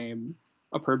 seconds of fame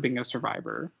of her being a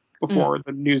survivor before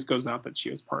the news goes out that she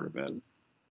was part of it.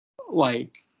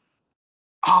 Like,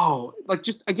 oh, like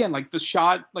just again, like the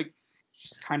shot, like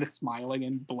she's kind of smiling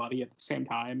and bloody at the same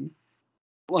time,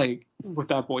 like with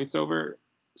that voiceover,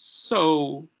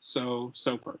 so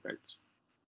perfect.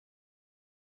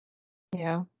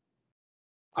 Yeah.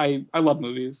 I love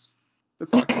movies.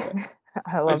 That's all I can say.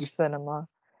 I love cinema.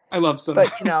 I love cinema.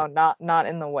 But not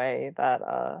in the way that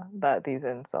that these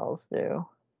incels do.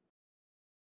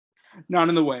 Not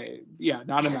in the way. Yeah,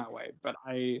 not in that way. But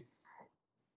I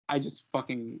just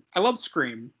fucking I love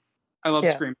Scream. I love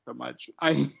Yeah. Scream so much.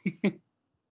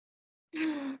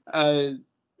 Uh,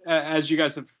 as you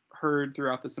guys have heard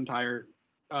throughout this entire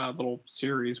little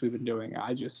series we've been doing,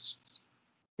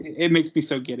 it makes me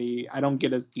so giddy. I don't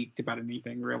get as geeked about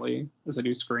anything really as I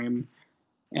do Scream.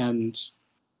 And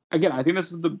again, I think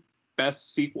this is the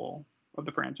best sequel of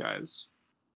the franchise.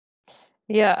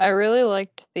 Yeah, I really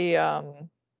liked the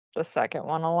second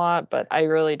one a lot, but I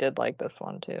really did like this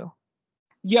one too.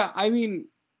 Yeah, I mean,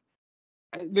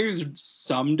 there's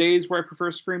some days where I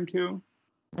prefer Scream 2,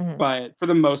 but for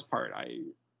the most part, I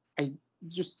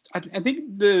I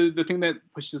think the thing that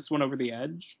pushes this one over the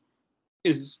edge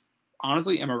is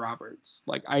honestly Emma Roberts.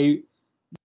 Like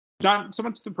not so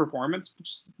much the performance, but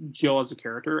just Jill as a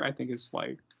character, I think is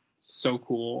like so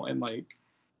cool and like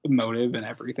emotive and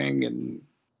everything. And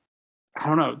I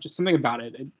don't know, just something about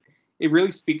it. It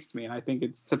really speaks to me, and I think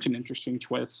it's such an interesting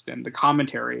twist. And the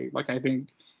commentary, like I think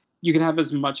you can have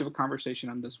as much of a conversation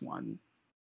on this one,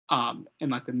 and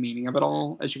like the meaning of it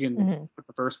all as you can with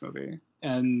the first movie,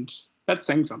 and that's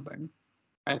saying something,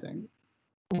 I think.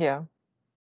 Yeah.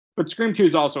 But Scream 2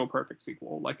 is also a perfect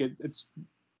sequel. Like it's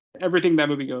everything that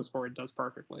movie goes for, it does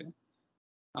perfectly.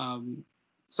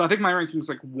 So I think my ranking's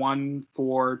like 1,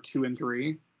 4, 2, and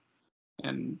 3,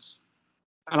 and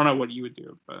I don't know what you would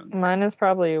do, but Mine is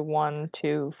probably 1,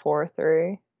 2, 4,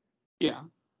 3. yeah,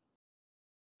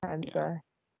 I'd yeah, say.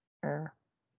 Or,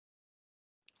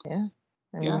 yeah.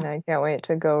 I yeah. mean, I can't wait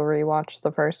to go rewatch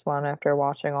the first one after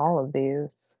watching all of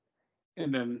these.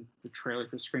 And then the trailer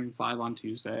for Scream 5 on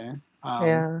Tuesday.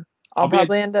 Yeah. I'll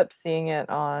probably end up seeing it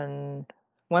on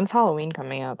when's Halloween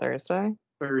coming out? Thursday?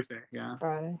 Thursday, yeah.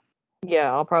 Friday.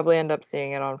 Yeah, I'll probably end up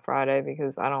seeing it on Friday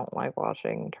because I don't like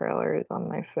watching trailers on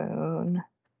my phone.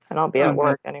 And I'll be at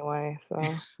work anyway, so.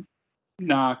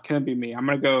 Nah, couldn't be me. I'm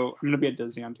gonna be at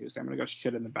Disney on Tuesday. I'm gonna go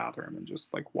shit in the bathroom and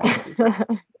just like watch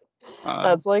the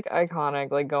That's like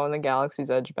iconic. Like go in the Galaxy's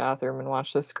Edge bathroom and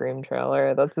watch the Scream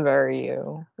trailer. That's very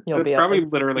you. That's probably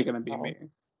literally gonna be me.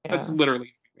 Yeah. That's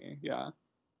literally me. Yeah.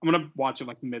 I'm gonna watch it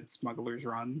like mid Smuggler's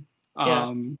Run.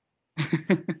 Yeah.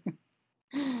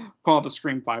 Pull out the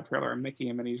Scream 5 trailer and Mickey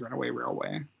and Minnie's Runaway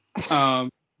Railway.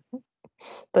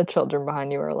 The children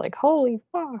behind you are like, holy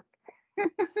fuck.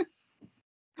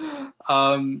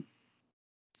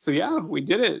 So yeah, we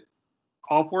did it.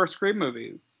 All 4 Scream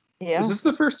movies. Yeah. Is this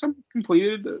the first time we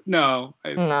completed? No,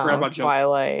 I forgot about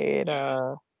Twilight.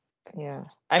 Yeah.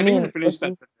 I mean, mean, finished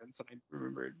that sentence, and I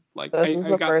remembered like this is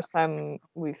the first time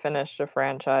we finished a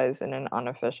franchise in an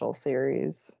unofficial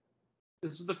series.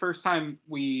 This is the first time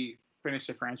we finished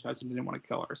a franchise and didn't want to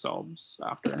kill ourselves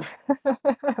after.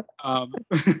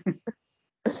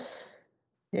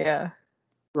 Yeah.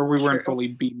 Where we weren't fully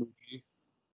B movie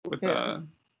with want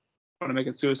to make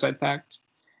a suicide pact.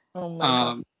 Oh my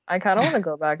god. I kind of want to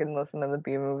go back and listen to the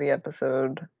B movie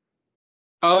episode.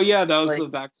 Oh yeah, that was the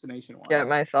vaccination one. Get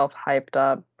myself hyped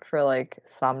up for like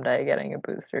someday getting a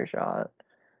booster shot.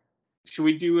 Should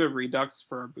we do a redux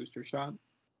for a booster shot?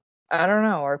 I don't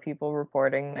know. Are people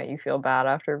reporting that you feel bad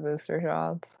after booster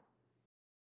shots?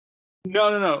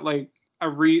 No. Like a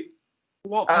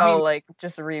Well, I mean, like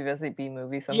just revisit B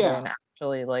movie someday and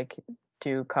actually like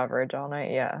do coverage on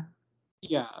it. Yeah.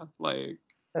 Yeah, like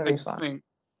I just think.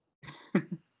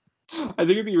 I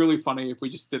think it'd be really funny if we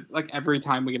just did like every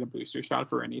time we get a booster shot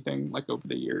for anything like over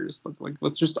the years.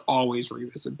 Let's just always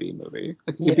revisit B movie.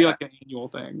 Like it could be like an annual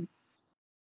thing.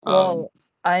 Well,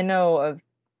 I know of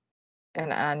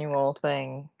an annual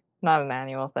thing, not an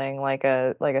annual thing, like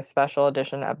a special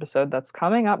edition episode that's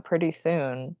coming up pretty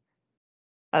soon,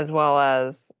 as well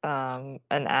as an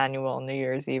annual New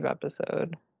Year's Eve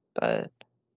episode. But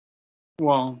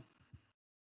well,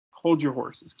 hold your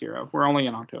horses, Kira. We're only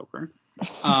in October.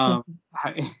 I'm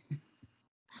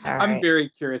very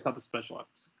curious how the special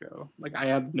episodes go. Like I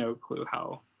have no clue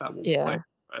how that will play,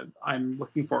 but I'm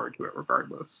looking forward to it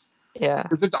regardless. Yeah,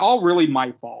 because it's all really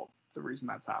my fault. The reason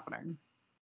that's happening.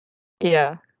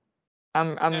 Yeah,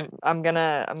 I'm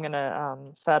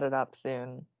gonna set it up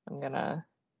soon. I'm gonna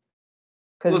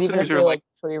because even if we like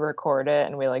pre-record it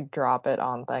and we like drop it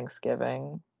on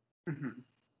Thanksgiving,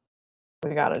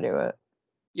 we gotta do it.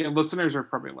 Yeah, listeners are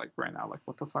probably like right now, like,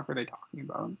 what the fuck are they talking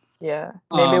about? Yeah,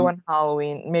 maybe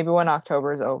when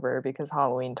October's over, because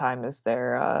Halloween time is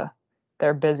their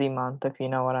busy month, if you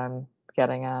know what I'm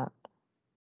getting at.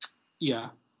 Yeah,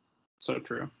 so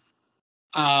true.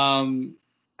 All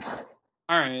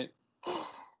right.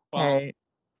 Well,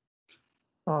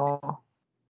 Oh,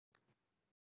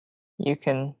 you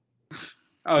can.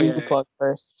 Oh yeah. Plug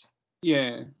first.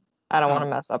 Yeah. I don't want to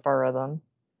mess up our rhythm.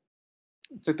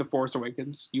 It's like The Force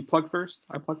Awakens. You plug first,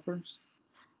 I plug first.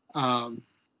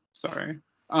 Sorry.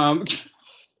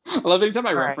 I love anytime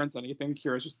I reference anything,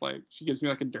 Kira's just like, she gives me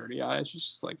like a dirty eye. She's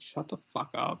just like, shut the fuck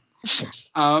up.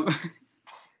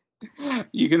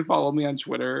 You can follow me on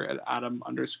Twitter at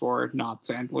Adam_not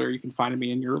Sandler. You can find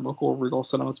me in your local Regal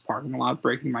Cinemas parking lot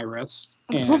breaking my wrist.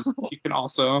 And you can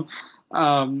also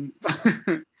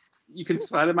you can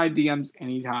slide in my DMs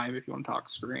anytime if you want to talk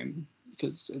Scream.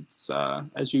 Because it's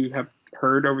as you have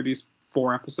heard over these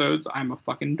 4 episodes, I'm a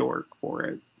fucking dork for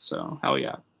it. So hell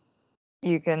yeah.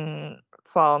 You can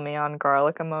follow me on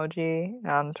garlic emoji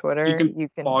on Twitter. You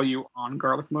can follow you on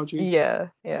garlic emoji. Yeah.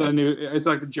 So it's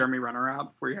like the Jeremy Renner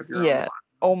app where you have your own.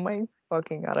 Oh my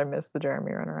fucking god, I missed the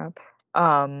Jeremy Renner app.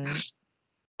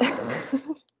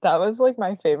 That was like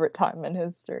my favorite time in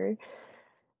history.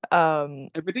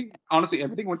 Everything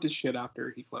went to shit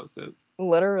after he closed it.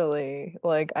 Literally,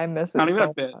 like I miss it Not even so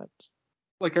a bit. much.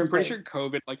 Like I'm pretty sure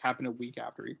COVID like happened a week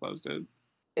after he closed it.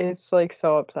 It's like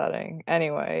so upsetting.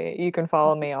 Anyway, you can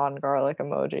follow me on garlic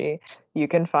emoji. You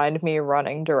can find me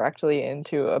running directly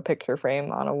into a picture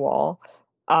frame on a wall.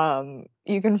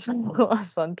 You can follow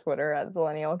us on Twitter at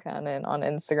Zillennial Canon, on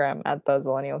Instagram at the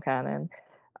Zillennial Canon.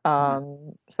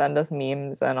 Send us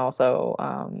memes and also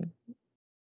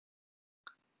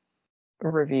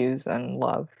reviews and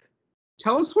love.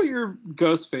 Tell us what your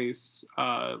Ghostface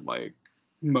like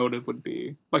motive would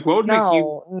be. Like what would make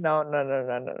you No.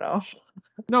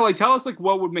 No, like tell us like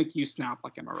what would make you snap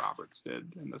like Emma Roberts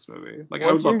did in this movie. Like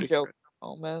I would love to hear it.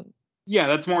 Moment. Yeah,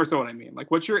 that's more so what I mean. Like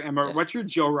what's your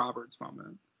Joe Roberts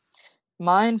moment?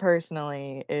 Mine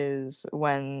personally is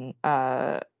when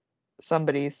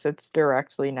somebody sits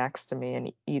directly next to me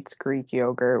and eats Greek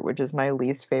yogurt, which is my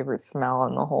least favorite smell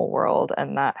in the whole world,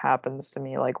 and that happens to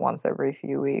me like once every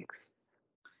few weeks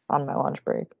on my lunch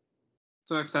break.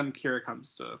 So next time Kira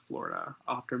comes to Florida,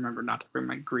 I'll have to remember not to bring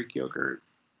my Greek yogurt.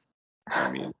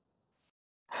 I mean,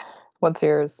 what's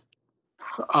yours?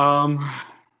 When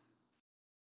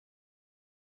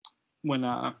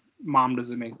mom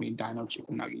doesn't make me dino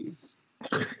chicken nuggies.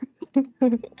 I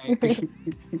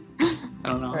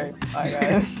don't know. Right. Bye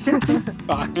guys.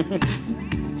 Bye.